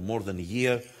think for more than a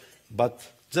year, but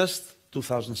just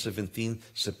 2017,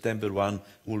 September 1,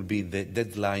 will be the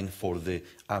deadline for the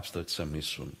abstract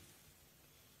submission.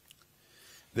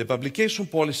 The publication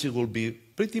policy will be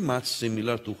pretty much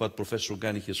similar to what Professor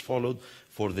Ghani has followed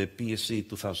for the PSE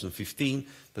 2015.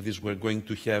 That is, we're going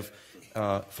to have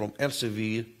from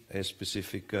Elsevier a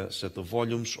specific set of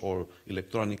volumes or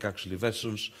electronic actually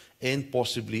versions, and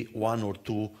possibly 1 or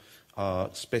 2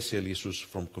 special issues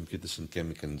from computers and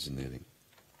chemical engineering.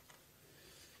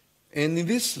 And in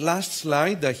this last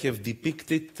slide, I have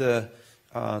depicted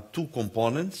 2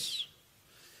 components.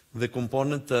 The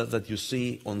component that you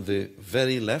see on the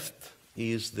very left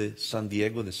is the San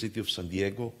Diego, the city of San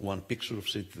Diego, one picture of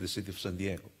the city of San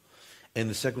Diego. And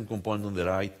the second component on the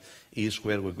right is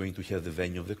where we're going to have the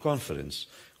venue of the conference,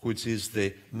 which is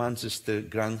the Manchester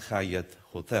Grand Hyatt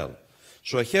Hotel.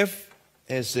 So I have,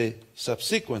 as a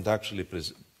subsequent actually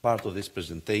part of this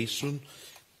presentation,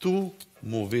 2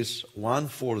 movies, one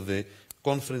for the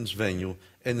conference venue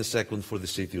and the second for the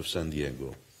city of San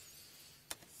Diego.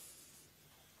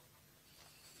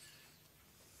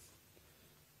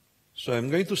 So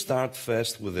I'm going to start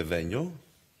first with the venue.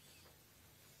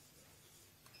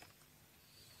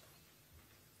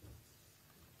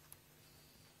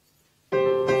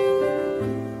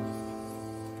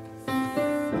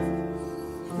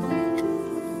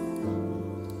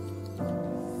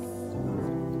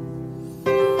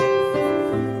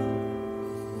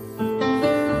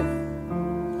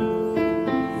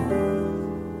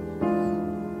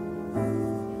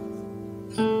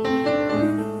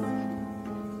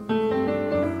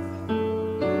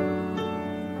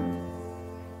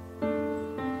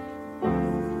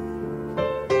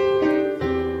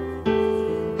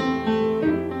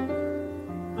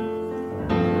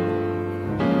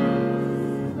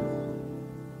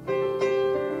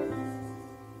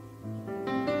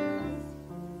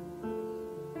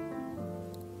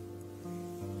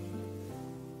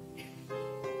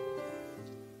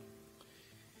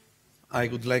 I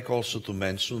would like also to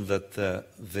mention that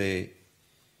the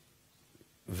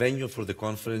venue for the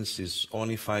conference is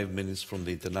only 5 minutes from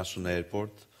the international airport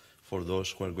for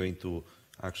those who are going to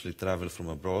actually travel from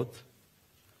abroad.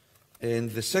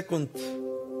 And the second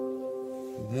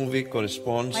movie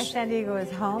corresponds... My San Diego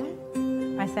is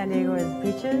home, my San Diego is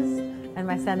beaches, and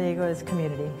my San Diego is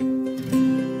community.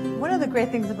 One of the great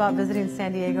things about visiting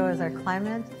San Diego is our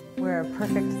climate. We're a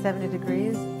perfect 70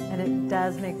 degrees, and it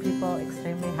does make people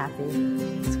extremely happy.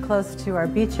 It's close to our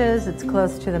beaches, it's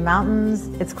close to the mountains,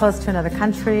 it's close to another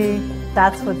country.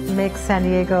 That's what makes San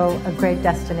Diego a great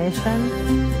destination.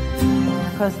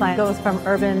 The coastline goes from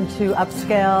urban to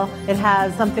upscale. It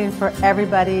has something for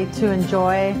everybody to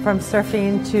enjoy, from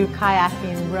surfing to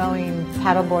kayaking, rowing,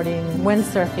 paddleboarding,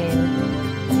 windsurfing.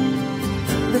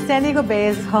 The San Diego Bay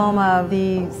is home of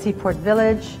the Seaport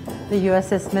Village, the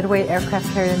USS Midway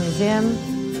Aircraft Carrier Museum.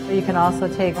 You can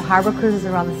also take harbor cruises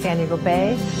around the San Diego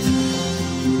Bay.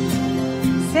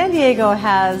 San Diego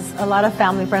has a lot of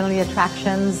family-friendly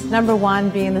attractions, number one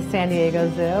being the San Diego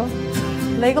Zoo.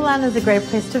 Legoland is a great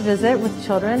place to visit with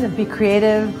children. Be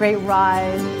creative, great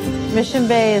ride. Mission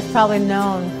Bay is probably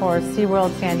known for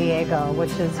SeaWorld San Diego,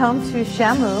 which is home to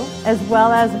Shamu, as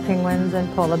well as penguins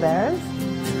and polar bears.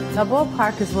 Balboa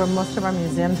Park is where most of our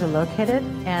museums are located,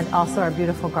 and also our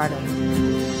beautiful gardens.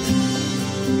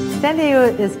 San Diego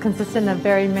is consistent of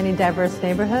very many diverse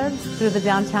neighborhoods through the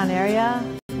downtown area,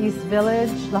 East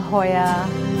Village, La Jolla.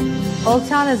 Old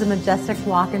Town is a majestic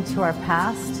walk into our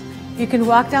past. You can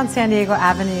walk down San Diego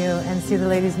Avenue and see the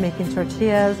ladies making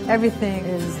tortillas. Everything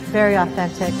is very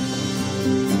authentic.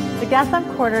 The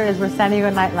Gaslamp Quarter is where San Diego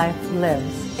nightlife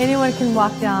lives. Anyone can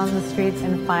walk down the streets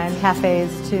and find cafes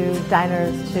to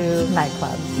diners to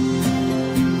nightclubs.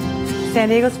 San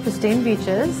Diego's pristine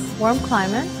beaches, warm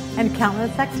climate, and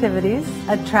countless activities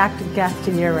attract guests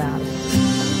year-round.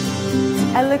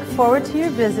 I look forward to your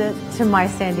visit to my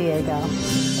San Diego.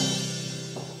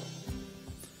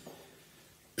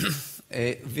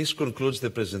 This concludes the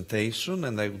presentation,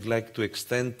 and I would like to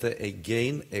extend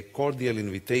again a cordial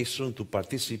invitation to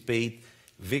participate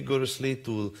vigorously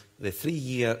to the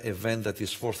 3-year event that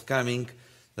is forthcoming,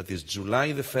 that is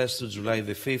July the 1st to July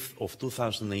the 5th of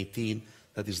 2018,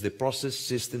 that is the Process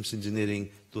Systems Engineering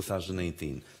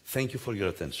 2018. Thank you for your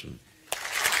attention.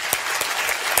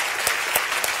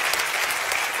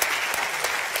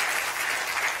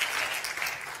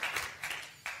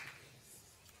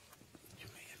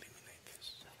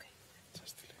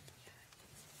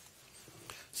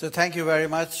 So thank you very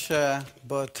much,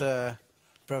 both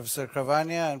Professor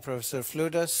Cravagna and Professor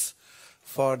Fludas,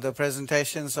 for the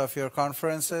presentations of your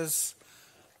conferences.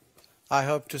 I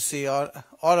hope to see all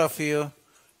of you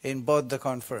in both the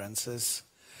conferences.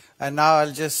 And now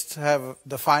I'll just have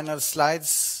the final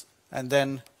slides, and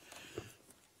then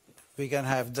we can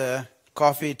have the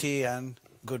coffee, tea, and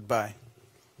goodbye.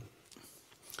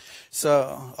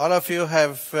 So all of you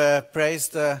have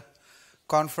praised the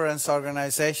conference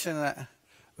organization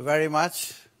very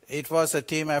much. It was a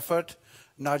team effort,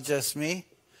 not just me.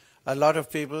 A lot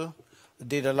of people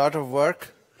did a lot of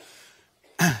work.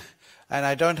 And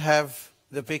I don't have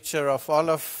the picture of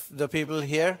all of the people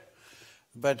here,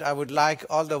 but I would like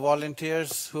all the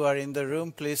volunteers who are in the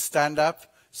room, please stand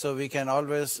up so we can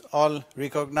always all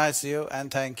recognize you and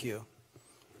thank you.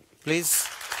 Please.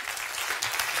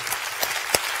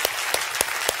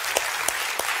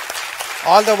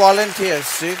 All the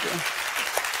volunteers.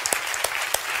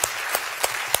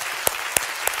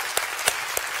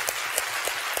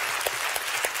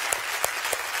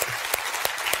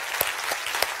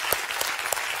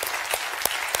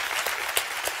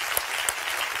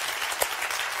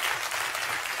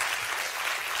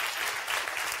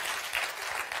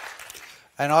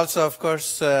 And also, of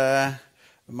course,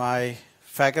 my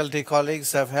faculty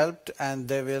colleagues have helped, and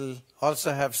they will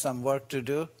also have some work to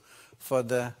do for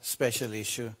the special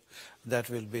issue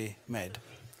that will be made.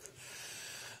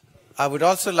 I would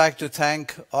also like to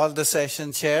thank all the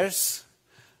session chairs,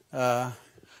 the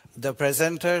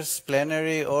presenters,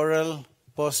 plenary, oral,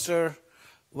 poster.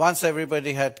 Once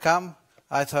everybody had come,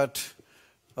 I thought,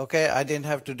 okay, I didn't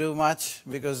have to do much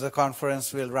because the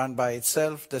conference will run by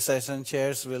itself. The session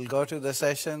chairs will go to the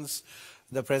sessions,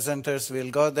 the presenters will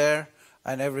go there,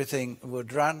 and everything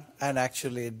would run, and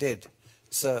actually it did.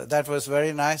 So that was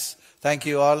very nice. Thank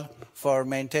you all for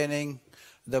maintaining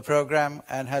the program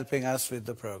and helping us with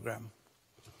the program.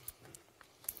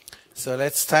 So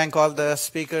let's thank all the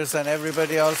speakers and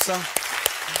everybody also.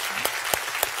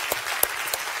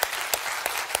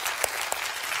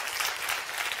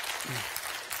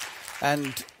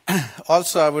 And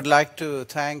also I would like to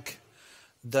thank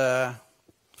the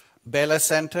Bela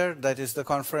Center, that is the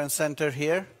conference center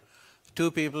here,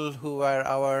 2 people who are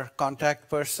our contact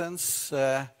persons,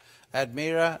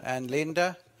 Admira and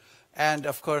Linda, and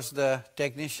of course the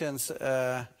technicians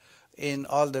in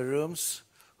all the rooms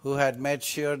who had made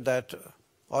sure that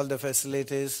all the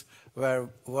facilities were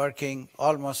working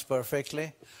almost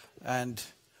perfectly. And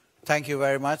thank you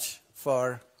very much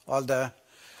for all the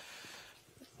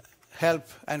help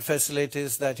and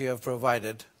facilities that you have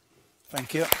provided.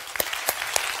 Thank you.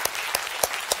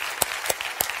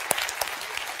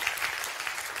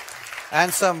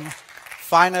 And some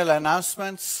final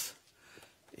announcements.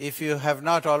 If you have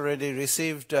not already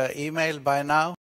received email by now,